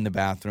was in the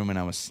bathroom, and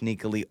I was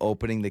sneakily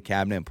opening the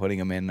cabinet and putting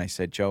them in. And I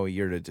said, Joey,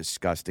 you're a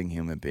disgusting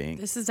human being.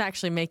 This is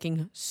actually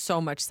making so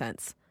much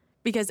sense.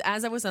 Because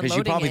as I was unloading Because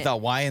you probably it,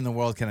 thought, why in the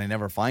world can I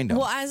never find them?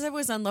 well, as I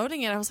was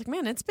unloading it, I was like,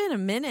 man, it's been a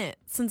minute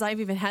since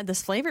I've even had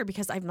this flavor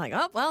because I'm like,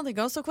 oh, well, they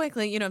go so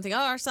quickly. You know, I'm thinking,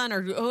 oh, our son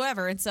or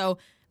whoever. And so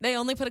they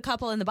only put a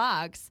couple in the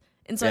box.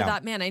 And so I Yeah.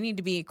 thought, man, I need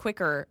to be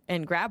quicker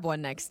and grab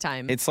one next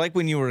time. It's like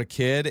when you were a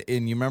kid,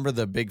 and you remember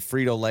the big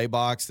Frito-Lay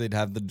box? They'd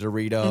have the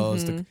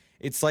Doritos.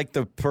 It's like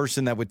the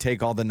person that would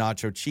take all the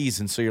nacho cheese,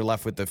 and so you're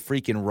left with the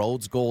freaking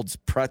Rhodes Golds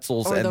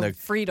pretzels or and the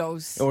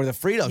Fritos. or the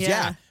Fritos. Yeah.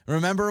 Yeah.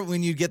 Remember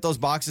when you get those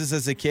boxes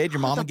as a kid?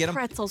 Your mom the would get them.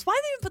 pretzels. Why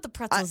do they even put the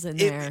pretzels in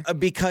there?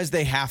 Because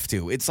they have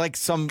to. It's like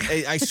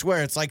I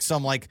swear, it's like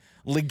some like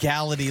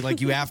legality. Like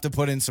you have to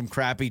put in some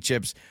crappy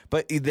chips.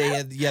 But you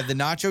had the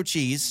nacho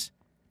cheese.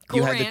 You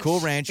Cool had the Ranch. Cool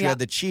Ranch, you Yep. had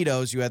the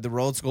Cheetos, you had the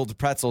Rhodes Gold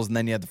pretzels, and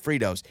then you had the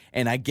Fritos.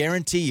 And I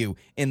guarantee you,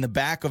 in the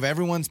back of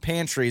everyone's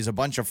pantry is a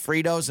bunch of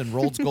Fritos and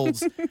Rhodes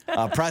Gold's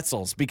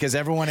pretzels because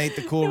everyone ate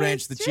the Cool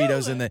Ranch, the true.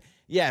 Cheetos, and the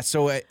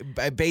so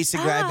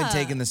basically I've been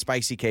taking the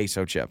spicy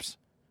queso chips.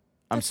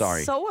 I'm That's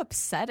sorry. so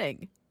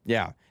upsetting.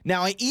 Yeah.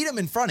 Now, I eat them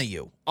in front of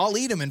you. I'll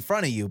eat them in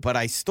front of you, but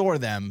I store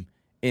them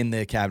in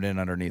the cabinet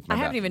underneath my I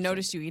haven't even bathroom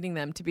noticed you eating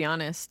them, to be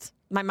honest.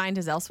 My mind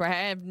is elsewhere.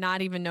 I have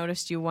not even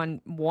noticed you one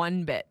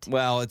bit. sink.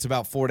 Well, it's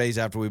about 4 days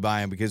after we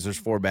buy them because there's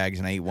 4 bags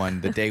and I eat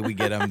one the day we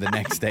get them, the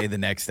next day, the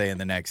next day, and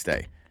the next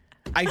day.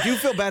 I do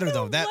feel better,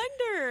 though.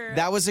 Wonder.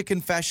 That was a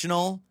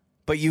confessional,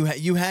 but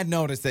you had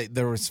noticed that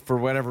there was, for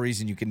whatever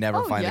reason, you could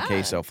never find the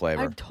queso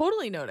flavor. I've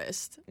totally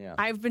noticed. Yeah.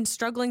 I've been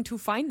struggling to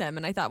find them,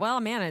 and I thought, well,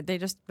 man, they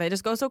just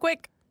go so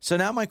quick. So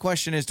now my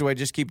question is, do I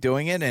just keep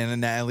doing it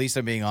and at least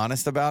I'm being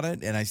honest about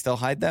it and I still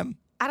hide them?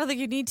 I don't think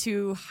you need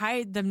to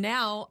hide them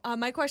now.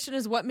 My question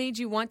is, what made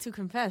you want to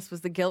confess?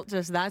 Was the guilt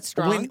just that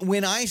strong?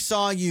 When I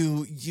saw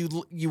you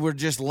were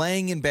just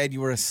laying in bed, you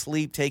were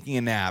asleep, taking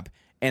a nap,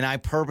 and I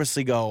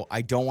purposely go,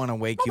 I don't want to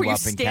wake were you you up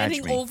and catch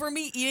standing me. over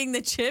me eating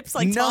the chips,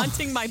 like No.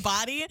 taunting my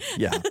body?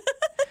 Yeah.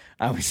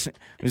 I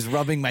was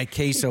rubbing my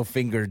queso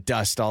finger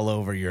dust all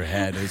over your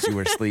head as you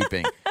were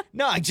sleeping.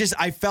 No,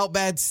 I felt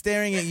bad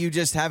staring at you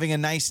just having a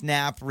nice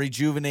nap,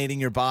 rejuvenating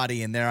your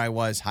body, and there I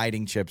was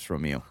hiding chips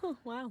from you. Oh,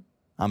 wow.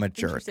 I'm a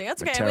jerk. Interesting.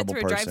 That's a okay. I went terrible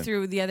through a person.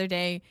 drive-through the other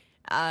day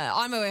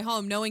on my way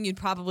home, knowing you'd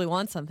probably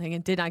want something,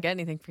 and did not get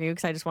anything for you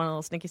because I just wanted a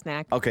little sneaky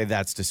snack. Okay,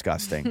 that's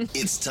disgusting.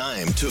 It's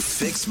time to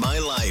fix my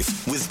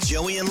life with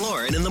Joey and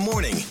Lauren in the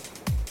morning.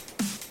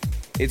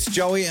 It's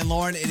Joey and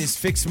Lauren. It is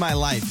Fix My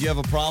Life. You have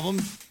a problem?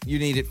 You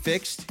need it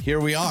fixed? Here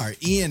we are.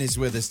 Ian is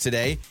with us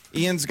today.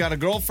 Ian's got a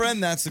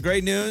girlfriend. That's the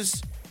great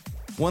news.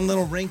 One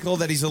little wrinkle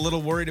that he's a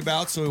little worried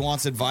about, so he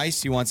wants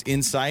advice. He wants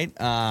insight.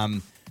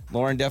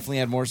 Lauren definitely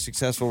had more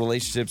successful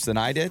relationships than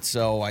I did,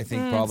 so I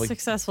think probably.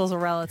 Successful is a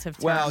relative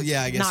term. Well,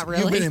 yeah, I guess Not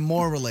really. you've been in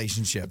more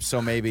relationships,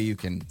 so maybe you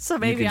can. So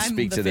maybe you can I'm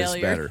speak the to failure.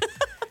 this better.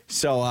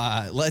 So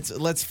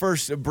let's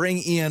first bring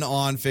Ian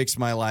on Fix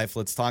My Life.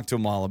 Let's talk to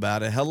him all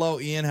about it. Hello,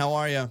 Ian. How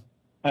are you?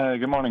 Hey,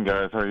 good morning,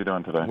 guys. How are you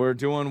doing today? We're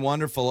doing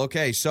wonderful.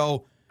 Okay,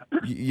 so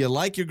you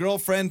like your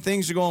girlfriend,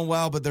 things are going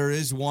well, but there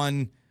is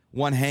one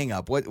hang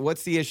up.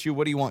 What's the issue?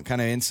 What do you want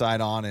kind of insight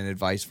on and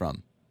advice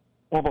from?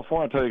 Well,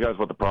 before I tell you guys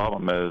what the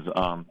problem is,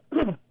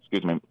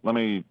 excuse me. Let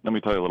me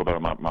tell you a little bit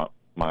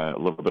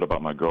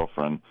about my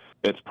girlfriend.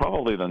 It's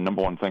probably the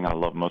number one thing I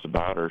love most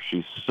about her.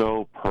 She's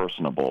so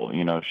personable.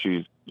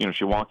 She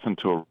walks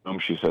into a room,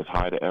 she says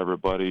hi to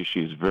everybody.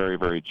 She's very,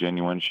 very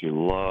genuine. She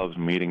loves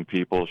meeting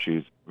people.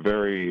 She's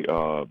very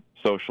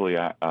socially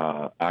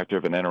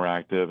active and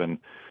interactive, and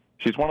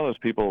she's one of those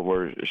people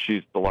where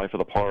she's the life of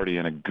the party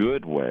in a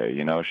good way.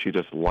 She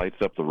just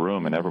lights up the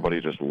room, and everybody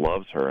just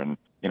loves her. And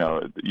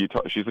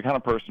she's the kind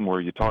of person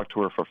where you talk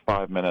to her for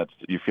 5 minutes,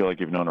 you feel like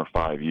you've known her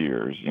 5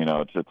 years.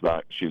 It's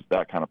that she's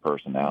that kind of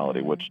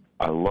personality, which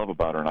I love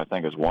about her, and I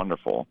think is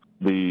wonderful.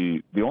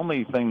 The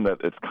only thing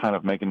that it's kind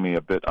of making me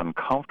a bit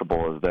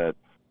uncomfortable is that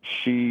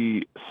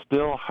she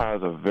still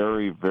has a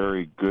very,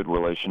 very good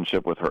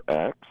relationship with her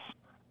ex.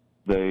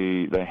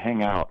 They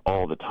hang out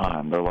all the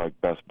time. They're like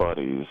best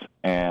buddies.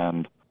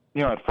 And,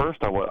 at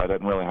first I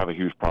didn't really have a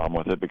huge problem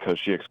with it because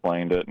she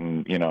explained it.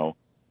 And,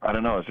 I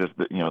don't know. It's just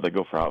that, they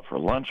go out for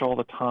lunch all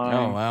the time.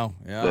 Oh, wow.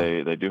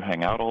 Yeah. They do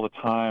hang out all the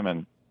time.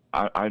 And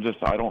I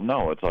don't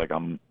know. It's like I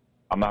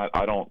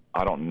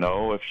don't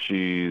know if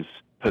she's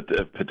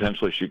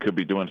potentially she could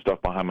be doing stuff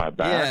behind my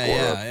back,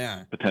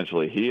 or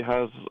potentially he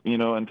has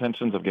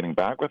intentions of getting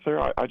back with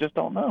her. I just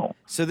don't know.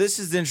 So this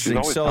is interesting.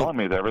 She's always telling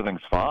me that everything's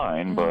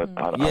fine, but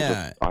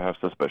I have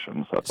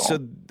suspicions. That's all. So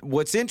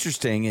what's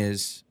interesting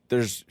is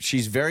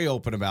she's very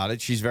open about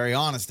it. She's very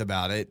honest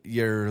about it.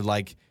 You're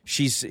like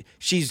she's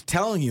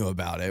telling you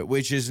about it,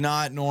 which is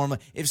not normal.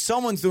 If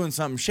someone's doing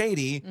something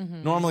shady,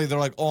 normally they're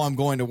like, "Oh, I'm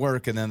going to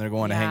work," and then they're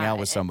going to hang out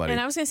with somebody.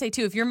 And I was going to say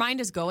too, if your mind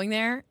is going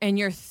there and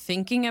you're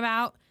thinking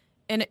about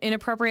an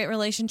inappropriate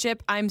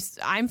relationship, I'm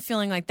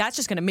feeling like that's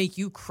just going to make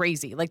you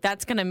crazy. Like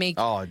that's going to make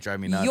drive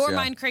me nuts. your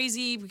mind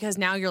crazy because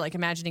now you're like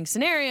imagining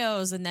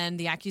scenarios and then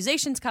the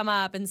accusations come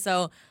up. And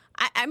so,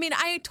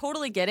 I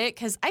totally get it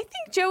because I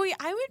think, Joey,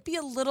 I would be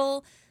a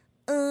little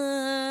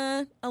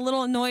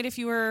annoyed if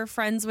you were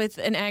friends with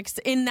an ex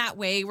in that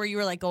way where you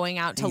were like going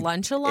out to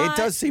lunch a lot. It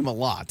does seem a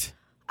lot.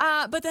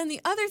 But then the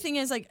other thing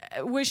is, like,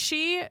 was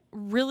she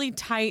really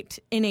tight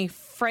in a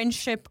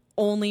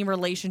friendship-only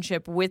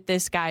relationship with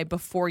this guy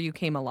before you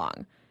came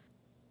along?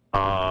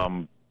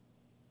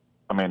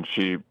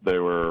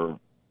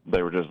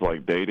 They were just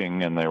like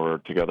dating, and they were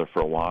together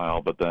for a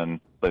while, but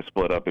then they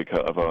split up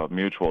because of a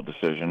mutual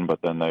decision.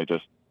 But then they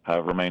just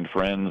have remained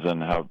friends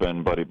and have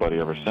been buddy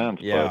ever since.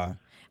 Yeah.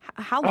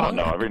 How I long?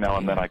 don't know. Every now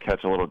and then I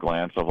catch a little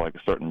glance of like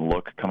a certain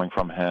look coming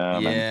from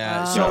him. Yeah.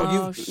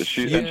 And, So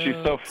she's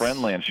so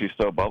friendly and she's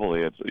so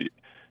bubbly.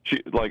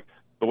 She like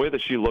the way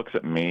that she looks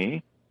at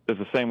me is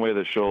the same way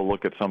that she'll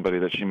look at somebody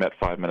that she met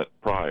 5 minutes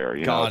prior.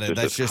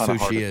 That's just who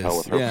she is. Tell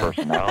with her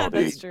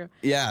personality. That's true.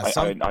 Yeah.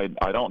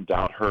 I don't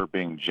doubt her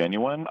being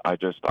genuine. I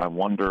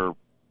wonder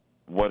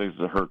what is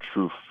her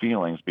true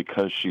feelings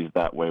because she's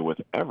that way with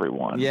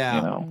everyone.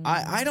 Yeah.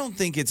 I don't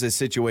think it's a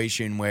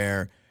situation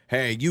where,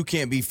 hey, you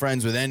can't be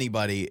friends with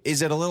anybody.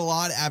 Is it a little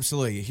odd?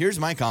 Absolutely. Here's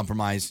my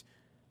compromise.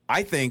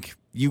 I think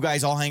you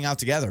guys all hang out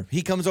together.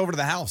 He comes over to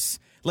the house.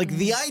 Like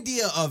the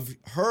idea of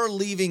her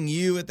leaving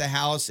you at the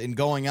house and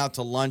going out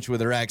to lunch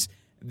with her ex,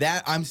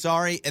 that, I'm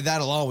sorry,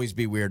 that'll always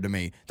be weird to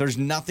me. There's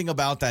nothing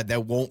about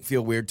that won't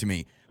feel weird to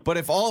me. But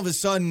if all of a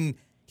sudden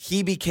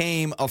he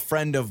became a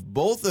friend of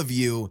both of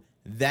you,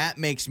 that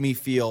makes me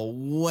feel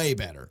way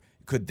better.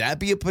 Could that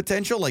be a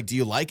potential? Like, do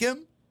you like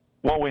him?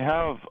 Well, we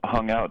have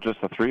hung out,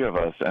 just the three of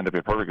us, and to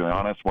be perfectly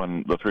honest,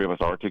 when the three of us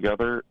are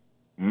together,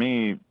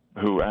 me,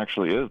 who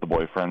actually is the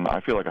boyfriend,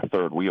 I feel like a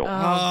third wheel. Oh,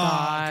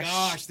 gosh.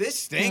 Gosh, this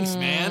stinks,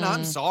 man.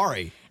 I'm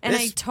sorry. And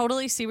This- I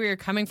totally see where you're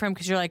coming from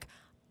because you're like,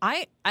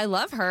 I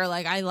love her.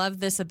 Like, I love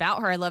this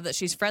about her. I love that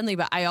she's friendly,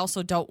 but I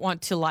also don't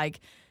want to,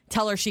 like,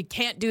 tell her she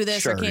can't do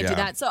this or Sure, can't yeah. do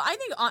that. So I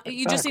think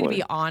you just need to be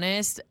Exactly.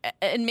 honest.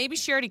 And maybe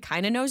she already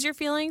kind of knows your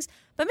feelings,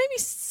 but maybe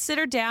sit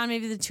her down,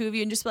 maybe the two of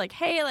you, and just be like,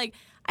 hey, like,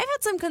 I've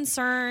had some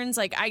concerns.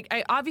 Like,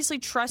 I obviously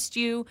trust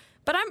you,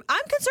 but I'm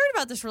concerned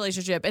about this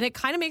relationship, and it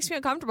kind of makes me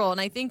uncomfortable.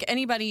 And I think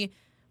anybody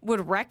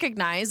would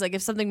recognize, like,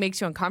 if something makes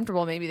you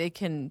uncomfortable, maybe they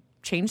can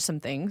change some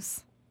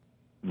things.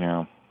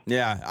 Yeah.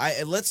 Yeah,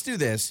 let's do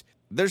this.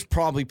 There's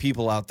probably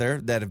people out there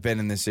that have been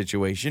in this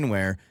situation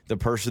where the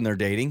person they're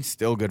dating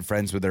still good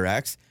friends with their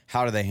ex.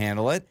 How do they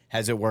handle it?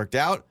 Has it worked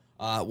out?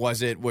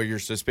 Was it where your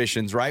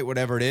suspicions right?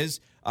 Whatever it is.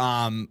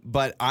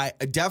 But I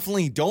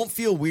definitely don't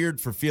feel weird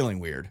for feeling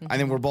weird. I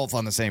think we're both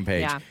on the same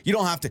page. Yeah. You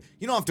don't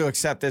have to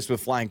accept this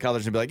with flying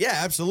colors and be like, yeah,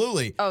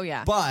 absolutely. Oh,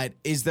 yeah. But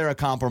is there a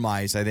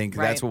compromise? I think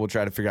Right. that's what we'll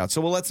try to figure out.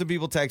 So we'll let some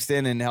people text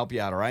in and help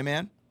you out. All right,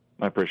 man?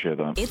 I appreciate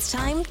that. It's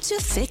time to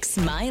fix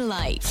my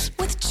life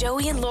with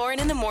Joey and Lauren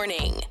in the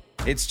morning.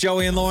 It's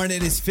Joey and Lauren.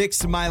 It is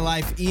Fix My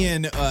Life.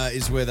 Ian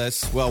is with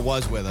us. Well,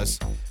 was with us.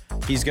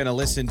 He's going to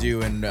listen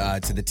to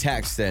to the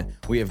text that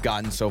we have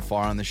gotten so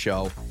far on the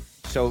show.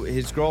 So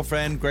his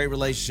girlfriend, great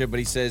relationship, but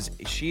he says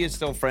she is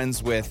still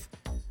friends with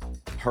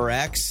her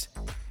ex.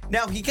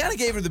 Now, he kind of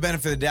gave her the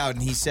benefit of the doubt,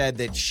 and he said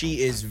that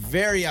she is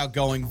very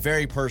outgoing,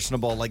 very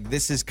personable. Like,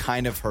 this is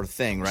kind of her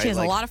thing, right? She has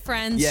Like, a lot of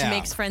friends. yeah. She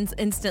makes friends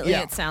instantly,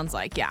 Yeah. it sounds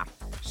like. Yeah.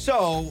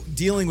 So,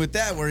 dealing with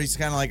that, where he's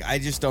kind of like, I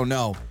just don't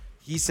know.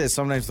 He says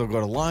sometimes they'll go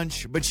to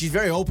lunch, but she's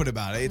very open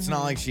about it. It's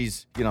not like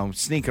she's,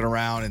 sneaking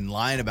around and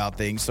lying about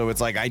things. So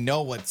it's like, I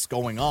know what's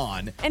going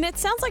on. And it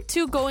sounds like,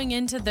 too, going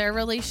into their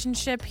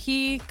relationship,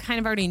 he kind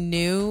of already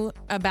knew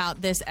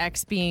about this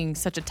ex being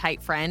such a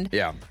tight friend.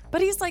 Yeah.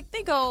 But he's like,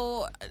 they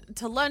go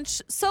to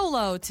lunch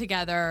solo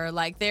together.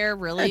 Like, they're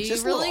really, It's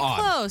just a little really odd.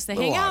 close. They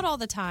Little hang out odd. all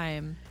the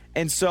time.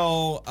 And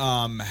so,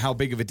 how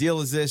big of a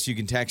deal is this? You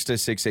can text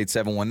us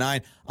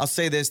 68719. I'll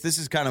say this. This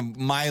is kind of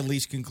my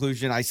least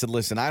conclusion. I said,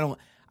 listen,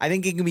 I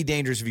think it can be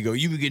dangerous if you go,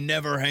 you can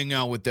never hang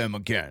out with them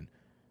again.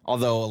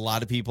 Although a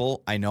lot of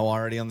people I know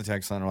already on the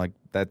text line are like,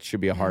 that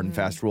should be a hard and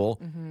fast rule.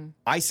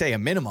 I say a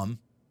minimum.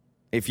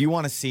 If you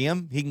want to see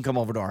him, he can come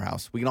over to our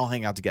house. We can all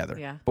hang out together.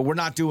 Yeah. But we're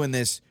not doing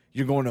this.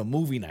 You're going to a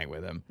movie night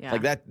with him. Yeah.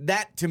 Like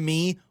that to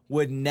me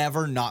would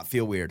never not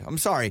feel weird. I'm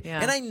sorry.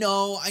 Yeah. And I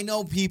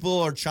know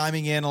people are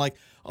chiming in like,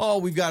 oh,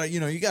 we've got to,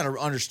 you got to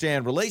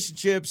understand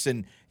relationships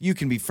and you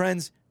can be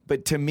friends.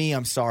 But to me,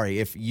 I'm sorry.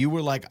 If you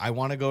were like, I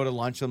want to go to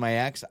lunch with my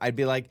ex, I'd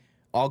be like,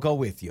 I'll go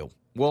with you.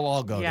 We'll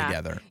all go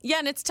together. Yeah,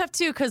 and it's tough,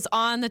 too, because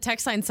on the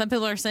text line, some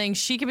people are saying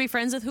she can be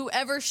friends with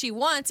whoever she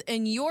wants,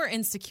 and you're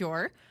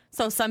insecure.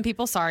 So some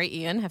people, sorry,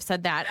 Ian, have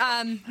said that.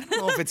 I don't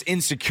know if it's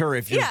insecure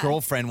if your Yeah.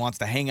 girlfriend wants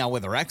to hang out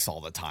with her ex all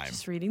the time.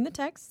 Just reading the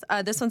text.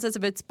 This one says,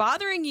 if it's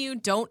bothering you,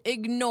 don't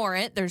ignore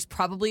it. There's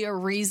probably a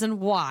reason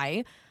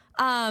why.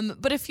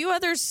 But a few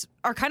others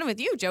are kind of with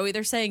you, Joey.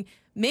 They're saying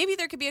maybe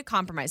there could be a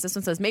compromise. This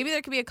one says maybe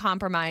there could be a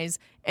compromise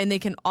and they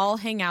can all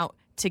hang out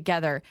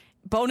together.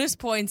 Bonus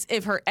points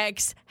if her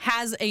ex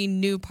has a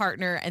new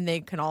partner and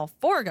they can all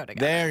four go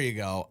together. There you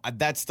go.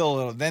 That's still a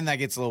little, then that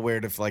gets a little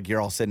weird if like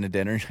you're all sitting at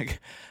dinner. Like,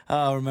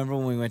 oh, remember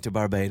when we went to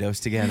Barbados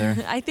together?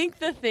 I think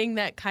the thing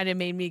that kind of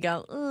made me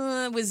go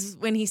was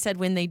when he said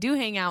when they do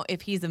hang out,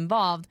 if he's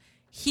involved,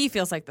 he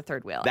feels like the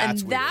third wheel.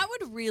 That's and weird. that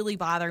would really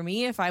bother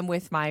me if I'm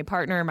with my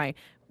partner, my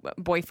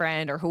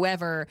boyfriend or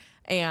whoever,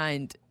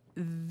 and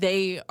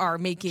they are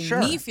making Sure.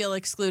 me feel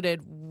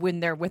excluded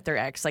when they're with their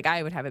ex. Like,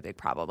 I would have a big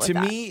problem with To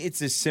that. me,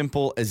 it's as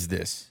simple as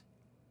this.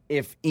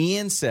 If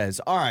Ian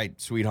says, all right,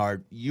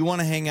 sweetheart, you want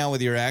to hang out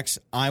with your ex,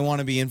 I want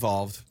to be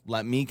involved.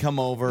 Let me come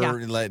over, Yeah.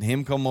 let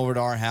him come over to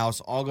our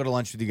house. I'll go to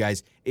lunch with you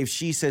guys. If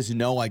she says,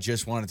 no, I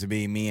just want it to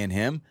be me and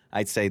him,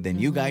 I'd say, then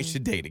you guys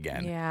should date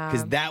again. Yeah.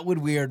 Because that would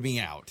weird me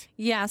out.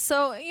 Yeah,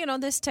 so,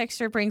 this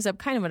texter brings up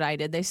kind of what I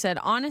did. They said,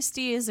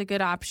 honesty is a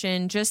good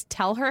option. Just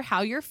tell her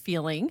how you're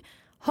feeling.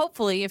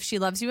 Hopefully, if she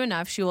loves you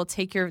enough, she will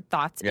take your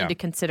thoughts Yeah. into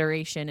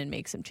consideration and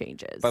make some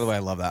changes. By the way, I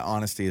love that.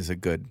 Honesty is a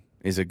good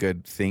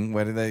thing.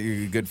 What is that?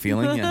 A good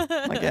feeling?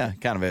 Yeah.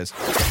 Kind of is.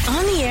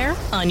 On the air,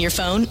 on your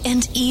phone,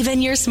 and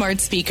even your smart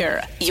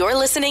speaker. You're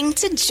listening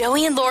to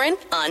Joey and Lauren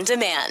on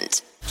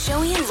demand.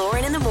 Joey and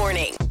Lauren in the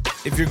morning.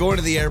 If you're going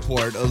to the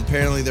airport,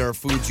 apparently there are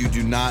foods you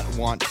do not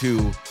want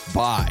to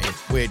buy,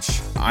 which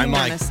I'm Hang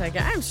on like, a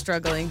second. I'm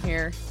struggling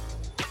here.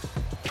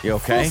 you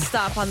okay? Full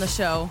stop on the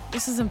show.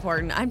 This is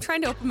important. I'm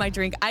trying to open my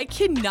drink. I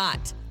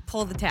cannot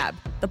pull the tab,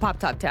 the pop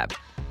top tab.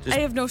 Just-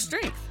 I have no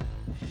strength.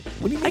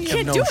 What do you I mean you have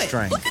can't no do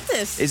strength? it. Look at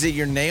this. Is it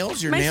your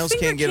nails? Your My nails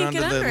finger can't get can't under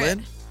get the under it.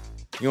 lid?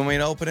 You want me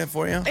to open it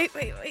for you? Wait.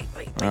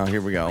 Oh,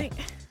 here we go. Wait.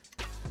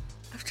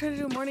 I'm trying to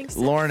do a morning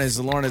sip. Lauren is.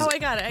 Oh, I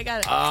got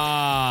it.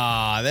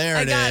 Ah, there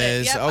I it got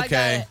is. it. Yep, I got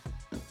okay. it.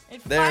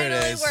 It There it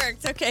finally is.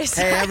 worked. Okay,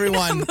 sorry. Hey,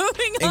 everyone.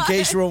 Moving In on.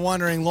 case you were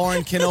wondering,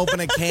 Lauren can open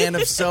a can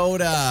of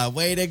soda.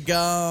 Way to go.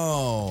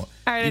 All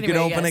right, you anyway, can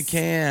open yes. a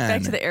can.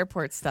 Back to the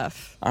airport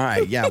stuff. All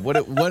right, yeah.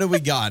 What do we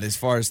got as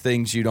far as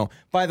things you don't?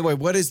 By the way,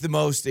 what is the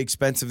most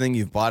expensive thing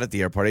you've bought at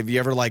the airport? Have you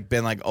ever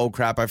been like, oh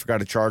crap, I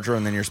forgot a charger,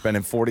 and then you're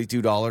spending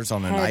 $42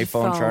 on an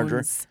iPhone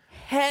charger?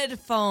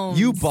 Headphones.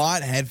 You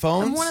bought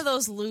headphones? I'm one of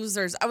those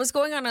losers. I was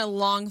going on a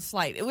long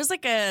flight. It was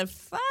like a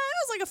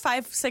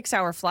 5-6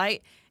 hour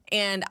flight.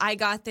 And I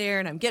got there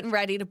and I'm getting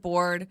ready to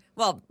board.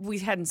 Well, we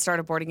hadn't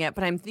started boarding yet,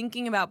 but I'm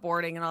thinking about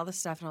boarding and all this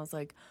stuff. And I was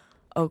like,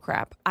 oh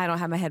crap, I don't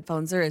have my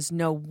headphones. There is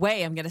no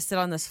way I'm going to sit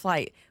on this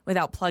flight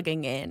without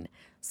plugging in.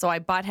 So I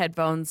bought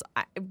headphones.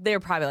 They're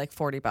probably like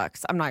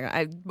 $40. I'm not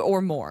going to,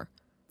 or more.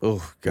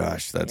 Oh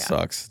gosh, that Yeah.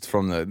 sucks. It's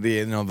from the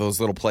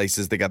those little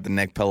places they got the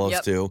neck pillows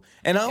Yep. too.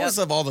 And I always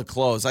love all the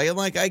clothes.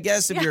 I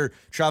guess if you're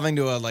traveling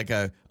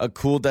to a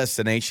cool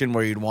destination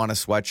where you'd want a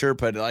sweatshirt,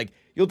 but like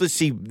you'll just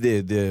see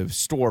the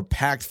store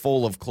packed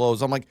full of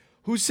clothes. I'm like,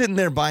 who's sitting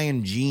there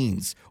buying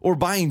jeans or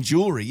buying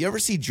jewelry? You ever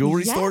see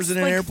jewelry stores in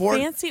an like airport?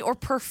 fancy or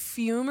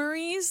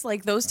perfumeries,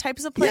 like those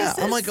types of places.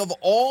 Yeah, I'm like, of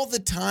all the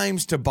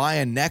times to buy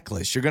a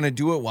necklace, you're gonna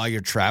do it while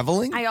you're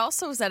traveling? I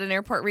also was at an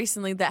airport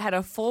recently that had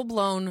a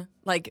full-blown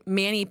like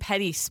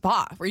mani-pedi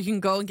spa where you can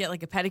go and get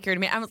like a pedicure.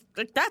 I was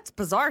like, that's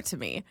bizarre to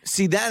me.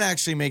 See, that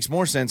actually makes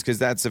more sense because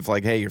that's if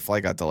like, hey, your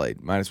flight got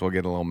delayed. Might as well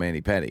get a little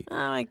mani-pedi.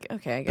 I'm like,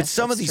 okay, I guess But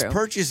some of that's these true.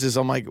 purchases,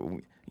 I'm like,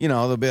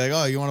 they'll be like,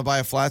 oh, you want to buy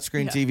a flat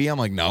screen TV? I'm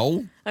like,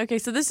 no. Okay,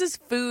 so this is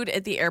food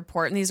at the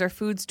airport, and these are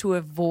foods to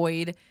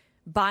avoid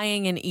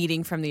buying and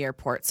eating from the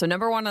airport. So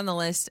number one on the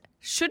list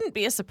shouldn't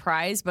be a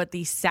surprise, but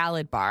the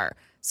salad bar.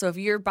 So if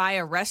you're by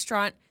a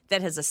restaurant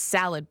that has a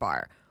salad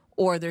bar,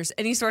 or there's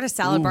any sort of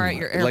salad bar at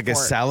your airport. Like a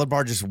salad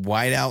bar just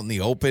wide out in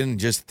the open,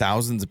 just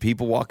thousands of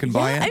people walking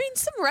by it? I mean,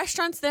 some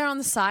restaurants there on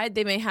the side,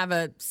 they may have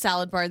a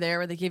salad bar there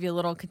where they give you a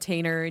little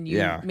container and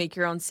you make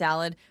your own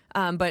salad.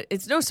 But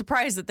it's no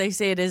surprise that they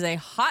say it is a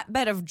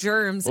hotbed of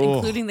germs,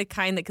 including the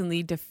kind that can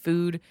lead to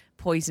food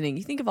poisoning.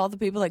 You think of all the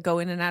people that go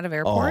in and out of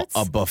airports?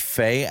 A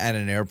buffet at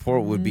an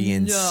airport would be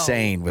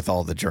insane with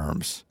all the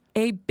germs.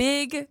 A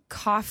big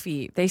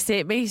coffee. They say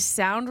it may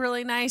sound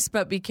really nice,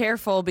 but be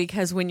careful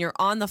because when you're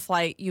on the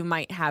flight, you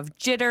might have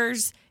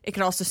jitters. It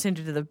could also send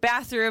you to the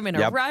bathroom in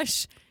a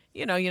rush.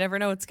 You never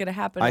know what's going to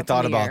happen. I up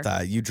thought in the about air.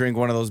 that. You drink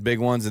one of those big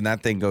ones, and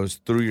that thing goes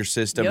through your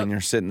system, and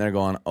you're sitting there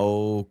going,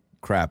 oh,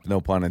 crap,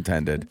 no pun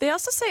intended. They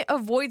also say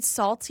avoid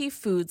salty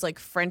foods like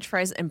French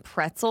fries and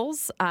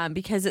pretzels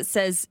because it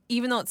says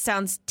even though it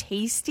sounds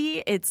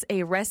tasty, it's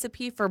a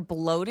recipe for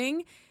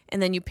bloating.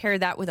 And then you pair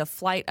that with a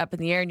flight up in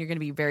the air and you're going to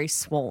be very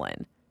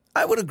swollen.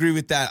 I would agree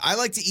with that. I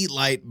like to eat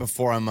light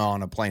before I'm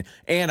on a plane.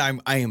 And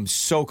I am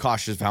so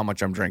cautious of how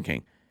much I'm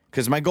drinking.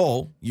 Because my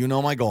goal,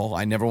 my goal,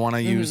 I never want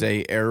to use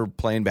a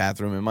airplane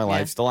bathroom in my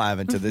life. Still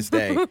haven't to this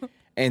day.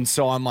 And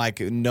so I'm like,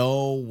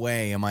 no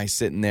way am I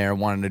sitting there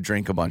wanting to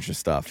drink a bunch of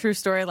stuff. True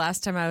story.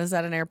 Last time I was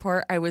at an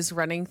airport, I was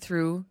running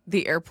through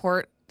the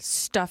airport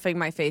stuffing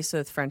my face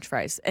with French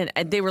fries. And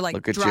they were like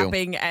Look at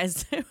dropping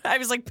as I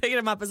was like picking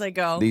them up as I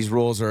go. These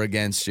rules are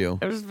against you.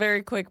 It was a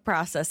very quick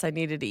process I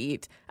needed to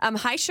eat.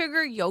 High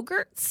sugar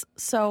yogurts.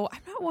 So I'm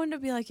not one to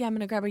be like, I'm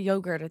going to grab a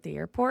yogurt at the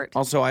airport.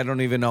 Also, I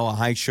don't even know a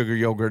high sugar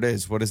yogurt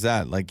is. What is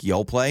that? Like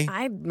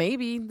Yoplait?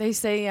 Maybe they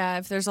say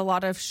if there's a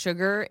lot of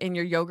sugar in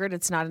your yogurt,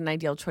 it's not an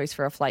ideal choice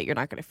for a flight. You're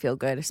not going to feel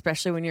good,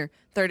 especially when you're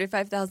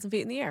 35,000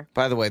 feet in the air.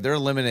 By the way, they're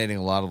eliminating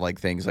a lot of like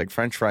things like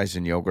French fries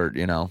and yogurt.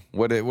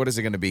 What is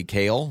it going to be?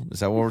 Kale?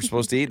 Is that what we're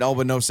supposed to eat? Oh,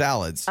 but no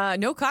salads.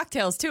 No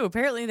cocktails too.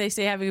 Apparently, they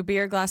say having a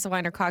beer, glass of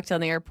wine, or cocktail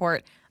in the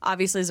airport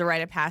obviously is a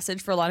rite of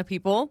passage for a lot of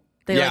people.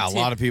 They like a to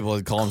lot of people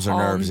it calms their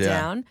calm nerves.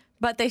 down.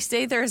 But they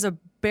say there's a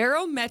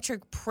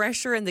barometric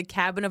pressure in the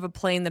cabin of a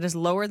plane that is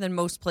lower than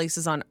most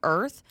places on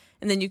Earth,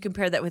 and then you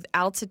compare that with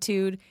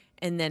altitude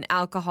and then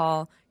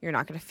alcohol, you're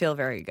not going to feel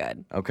very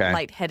good. Okay.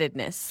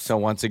 Lightheadedness. So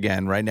once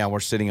again, right now we're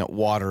sitting at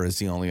water is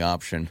the only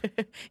option.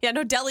 Yeah,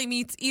 no deli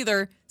meats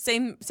either.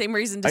 Same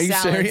reason to Are you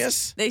salads.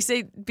 serious? They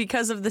say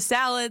because of the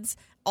salads,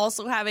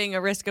 also having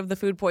a risk of the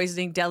food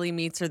poisoning, deli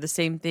meats are the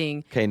same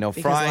thing. Okay, no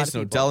because a lot fries, of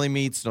no people- deli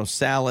meats, no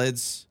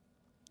salads.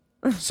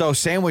 So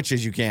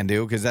sandwiches you can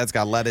do because that's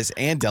got lettuce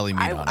and deli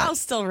meat on I'll it.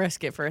 still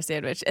risk it for a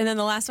sandwich. And then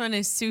the last one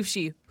is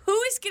sushi.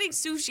 Who is getting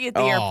sushi at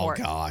the Oh airport?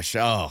 gosh,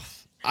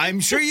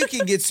 I'm sure you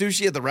can get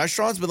sushi at the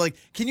restaurants, but like,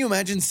 can you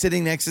imagine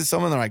sitting next to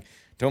someone? They're like,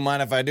 don't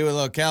mind if I do a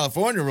little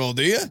California roll,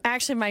 do you?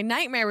 Actually, my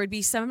nightmare would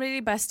be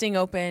somebody busting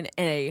open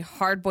a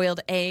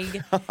hard-boiled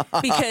egg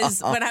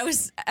because when I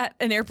was at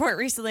an airport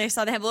recently, I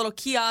saw they have little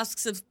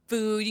kiosks of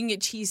food. You can get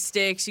cheese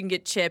sticks, you can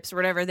get chips or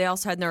whatever. They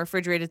also had in the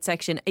refrigerated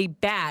section a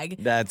bag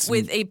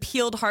with a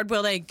peeled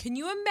hard-boiled egg. Can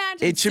you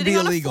imagine It should sitting be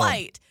on illegal. a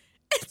flight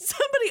if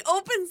somebody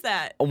opens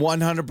that?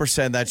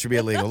 100% that should be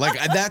illegal. Like,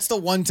 that's the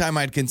one time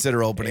I'd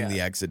consider opening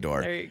the exit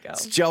door. There you go.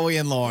 It's Joey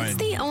and Lauren.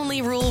 The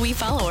only rule we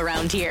follow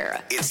around here.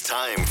 It's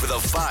time for the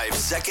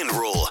 5-second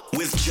rule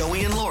with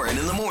Joey and Lauren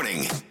in the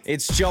morning.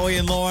 It's Joey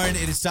and Lauren.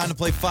 It is time to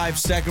play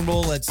 5-second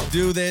rule. Let's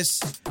do this.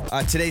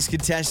 Today's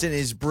contestant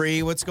is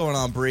Bree. What's going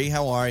on, Bree?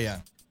 How are you?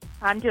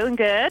 I'm doing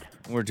good.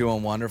 We're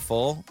doing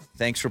wonderful.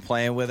 Thanks for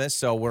playing with us.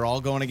 So we're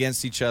all going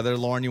against each other.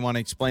 Lauren, you want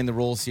to explain the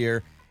rules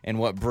here and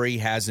what Bree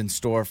has in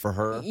store for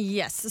her?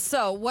 Yes.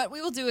 So what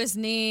we will do is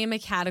name a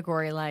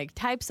category like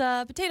types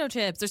of potato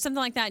chips or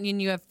something like that.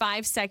 And you have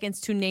 5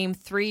 seconds to name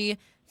 3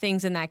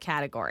 things in that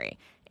category.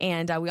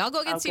 And we all go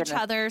against each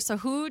other. So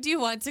who do you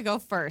want to go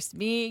first?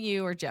 Me,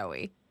 you, or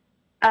Joey?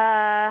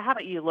 How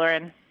about you,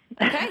 Lauren?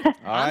 Okay. All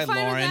I'm right,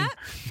 fine Lauren. with that.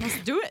 Let's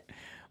do it.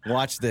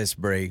 Watch this,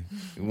 Bree.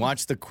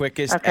 Watch the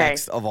quickest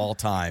X of all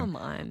time. Come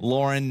on.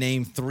 Lauren,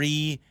 name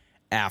 3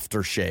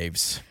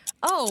 aftershaves.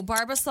 Oh,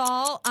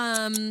 Barbasol.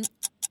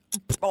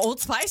 Old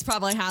Spice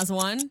probably has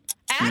one.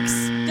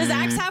 Axe? Does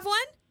Axe have one?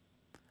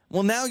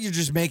 Well, now you're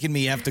just making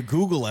me have to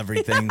Google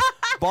everything.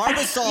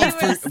 Barbasol,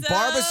 You were so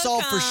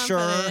Barbasol for sure.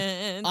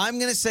 confident. I'm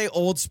going to say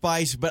Old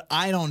Spice, but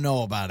I don't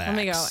know about Axe. Let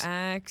me go.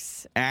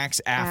 Axe. Axe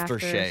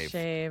aftershave.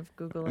 Aftershave.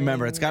 Googling.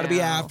 Remember, it's got to be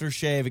now.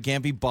 aftershave. It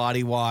can't be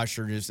body wash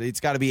or just,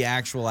 it's got to be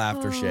actual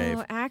aftershave.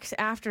 Oh, Axe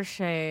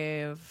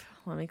aftershave.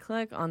 Let me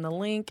click on the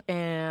link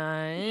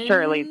and.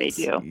 Surely they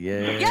do. Yeah.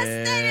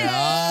 Yes, they do.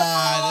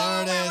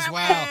 Ah, there it is.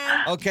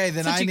 Wow. Okay,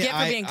 then That's what I you need. get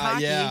for being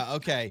cocky. Yeah.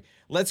 Okay.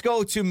 Let's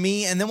go to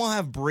me, and then we'll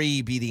have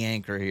Bree be the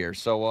anchor here.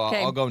 So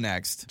Okay. I'll go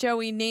next.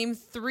 Joey, name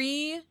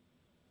 3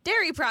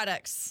 dairy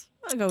products.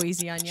 I'll go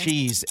easy on you.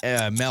 Cheese,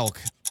 milk,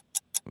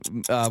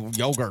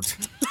 yogurt,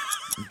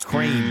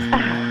 cream.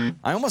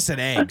 I almost said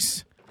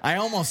eggs. You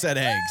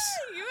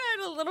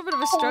had a little bit of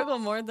a struggle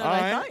more than All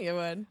I right. thought you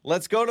would.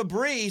 Let's go to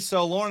Bree.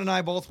 So Lauren and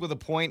I both with a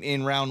point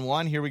in round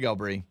 1. Here we go,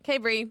 Bree. Okay,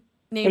 Bree.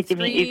 Name Easy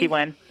 3. me, easy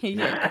one.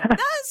 Yeah.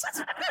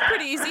 That's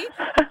pretty easy.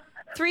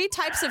 3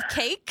 types of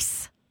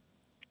cakes.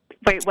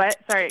 Wait, what?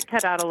 Sorry, it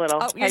cut out a little.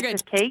 Oh, you're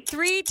Types good. of cake?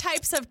 3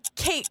 types of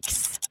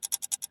cakes.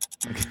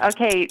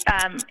 Okay,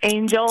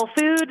 angel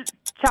food,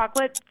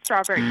 chocolate,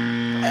 strawberry.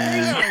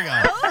 There we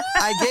go.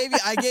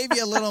 I gave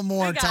you a little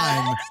more We got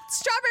time. it.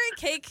 Strawberry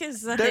cake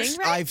is the There's,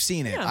 thing, right? I've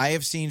seen it. Yeah. I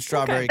have seen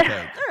strawberry cake. All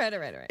right.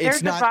 It's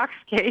There's not. a box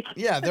cake.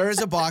 Yeah, there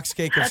is a box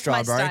cake of That's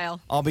my strawberry. style.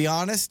 I'll be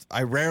honest,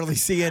 I rarely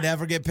see it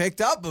ever get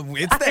picked up, but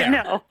it's there. I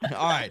know.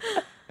 All right.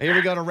 Here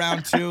we go to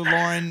round 2.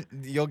 Lauren,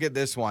 you'll get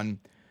this one.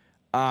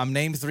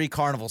 Name 3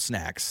 carnival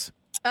snacks.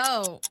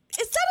 Oh,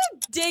 is that a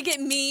dig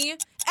at me?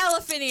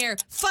 Elephant ear,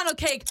 funnel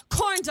cake,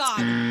 corn dog.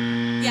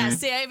 Yeah,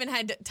 see, I even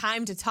had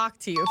time to talk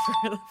to you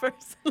for the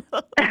first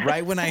little.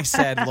 Right when I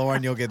said,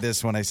 Lauren, you'll get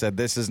this one, I said,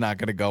 this is not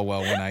going to go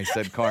well when I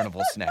said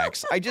carnival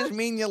snacks. I just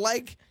mean you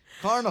like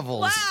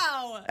carnivals.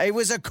 Wow. It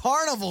was a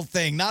carnival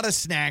thing, not a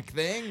snack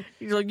thing.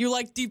 You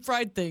like deep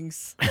fried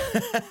things.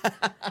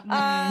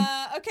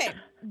 Okay,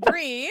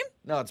 Bree.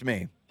 No, it's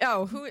me.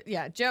 Oh, who?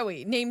 Yeah,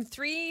 Joey. Name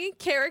 3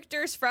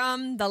 characters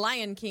from The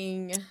Lion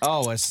King.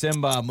 Oh, a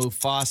Simba,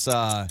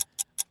 Mufasa,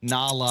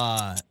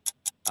 Nala.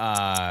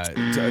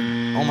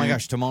 Oh my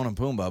gosh, Timon and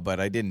Pumbaa, but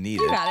I didn't need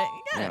You it. got it.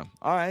 You got Yeah. it.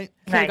 All right.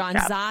 Could have Nice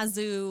gone job.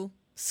 Zazu,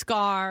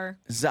 Scar.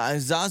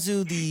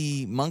 Zazu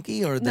the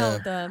monkey or No,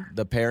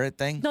 the parrot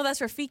thing? No, that's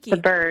Rafiki. The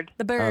bird.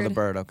 The bird. Oh, the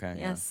bird. Okay.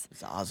 yeah. Yes.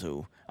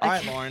 Zazu. All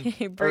right, Lauren.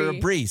 Okay, Or Bree.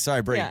 Bree.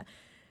 Sorry, Bree. Yeah.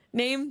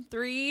 Name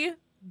 3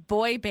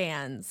 boy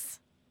bands.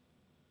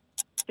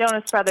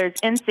 Jonas Brothers,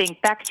 NSYNC,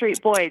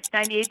 Backstreet Boys,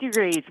 98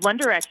 Degrees, One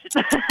Direction.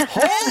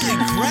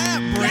 Holy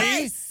crap, Bree!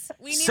 Yes,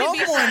 we need to be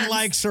Someone friends.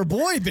 likes her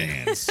boy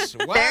bands.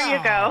 Wow. There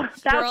you go.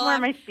 That Girl, was more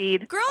my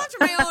speed. Girl after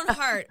my own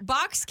heart.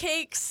 Box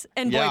cakes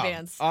and boy Yeah.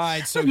 bands. All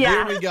right, so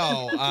Yeah. here we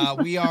go.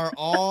 We are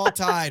all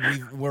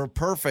tied. We're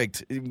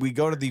perfect. We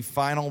go to the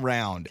final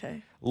round.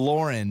 Okay.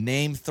 Lauren,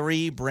 name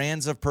 3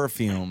 brands of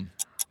perfume.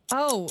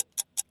 Oh,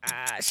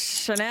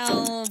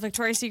 Chanel,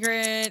 Victoria's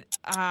Secret,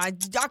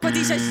 Aqua di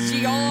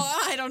Gio.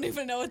 I don't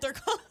even know what they're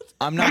called.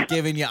 I'm not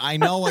giving you. I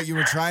know what you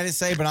were trying to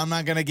say, but I'm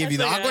not going to give you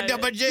the That's aqua okay.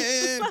 double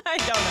gin. I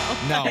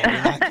don't know. No,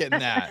 you're not getting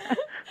that.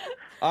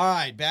 All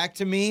right, back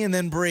to me and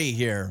then Bree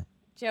here.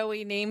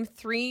 Joey, name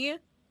 3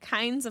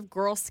 kinds of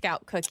Girl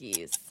Scout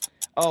cookies.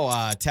 Oh,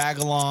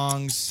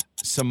 tagalongs,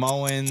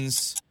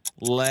 Samoans,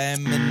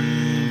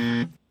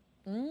 lemon.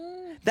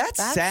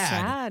 That's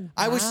sad.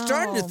 I was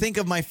starting to Wow. think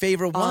of my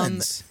favorite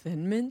ones.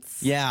 Thin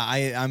Mints. Yeah,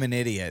 I'm an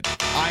idiot.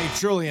 I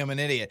truly am an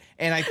idiot.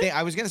 And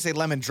I was going to say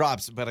lemon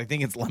drops, but I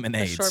think it's The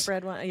lemonades.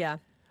 shortbread one. Yeah.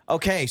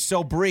 Okay,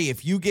 so Bree,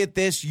 if you get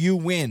this, you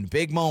win.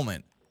 Big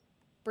moment.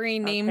 Bree,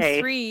 name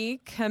Okay.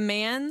 3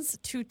 commands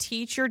to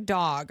teach your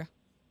dog.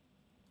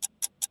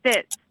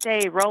 Sit,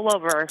 stay, roll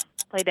over,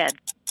 play dead.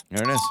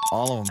 There it is.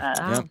 All of them.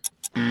 Wow. Yep.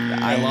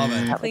 I love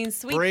it. Clean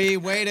sweep. Bree,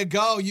 way to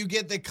go. You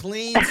get the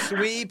clean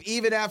sweep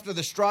even after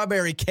the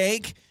strawberry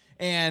cake.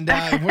 And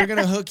we're going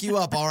to hook you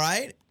up, all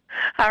right?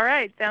 All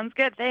right. Sounds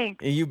good.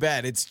 Thanks. You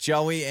bet. It's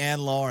Joey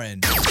and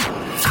Lauren.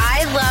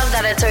 I love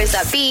that it's always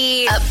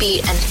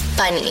upbeat and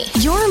funny.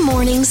 Your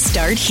mornings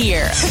start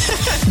here.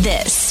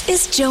 This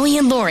is Joey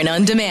and Lauren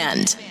on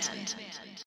Demand.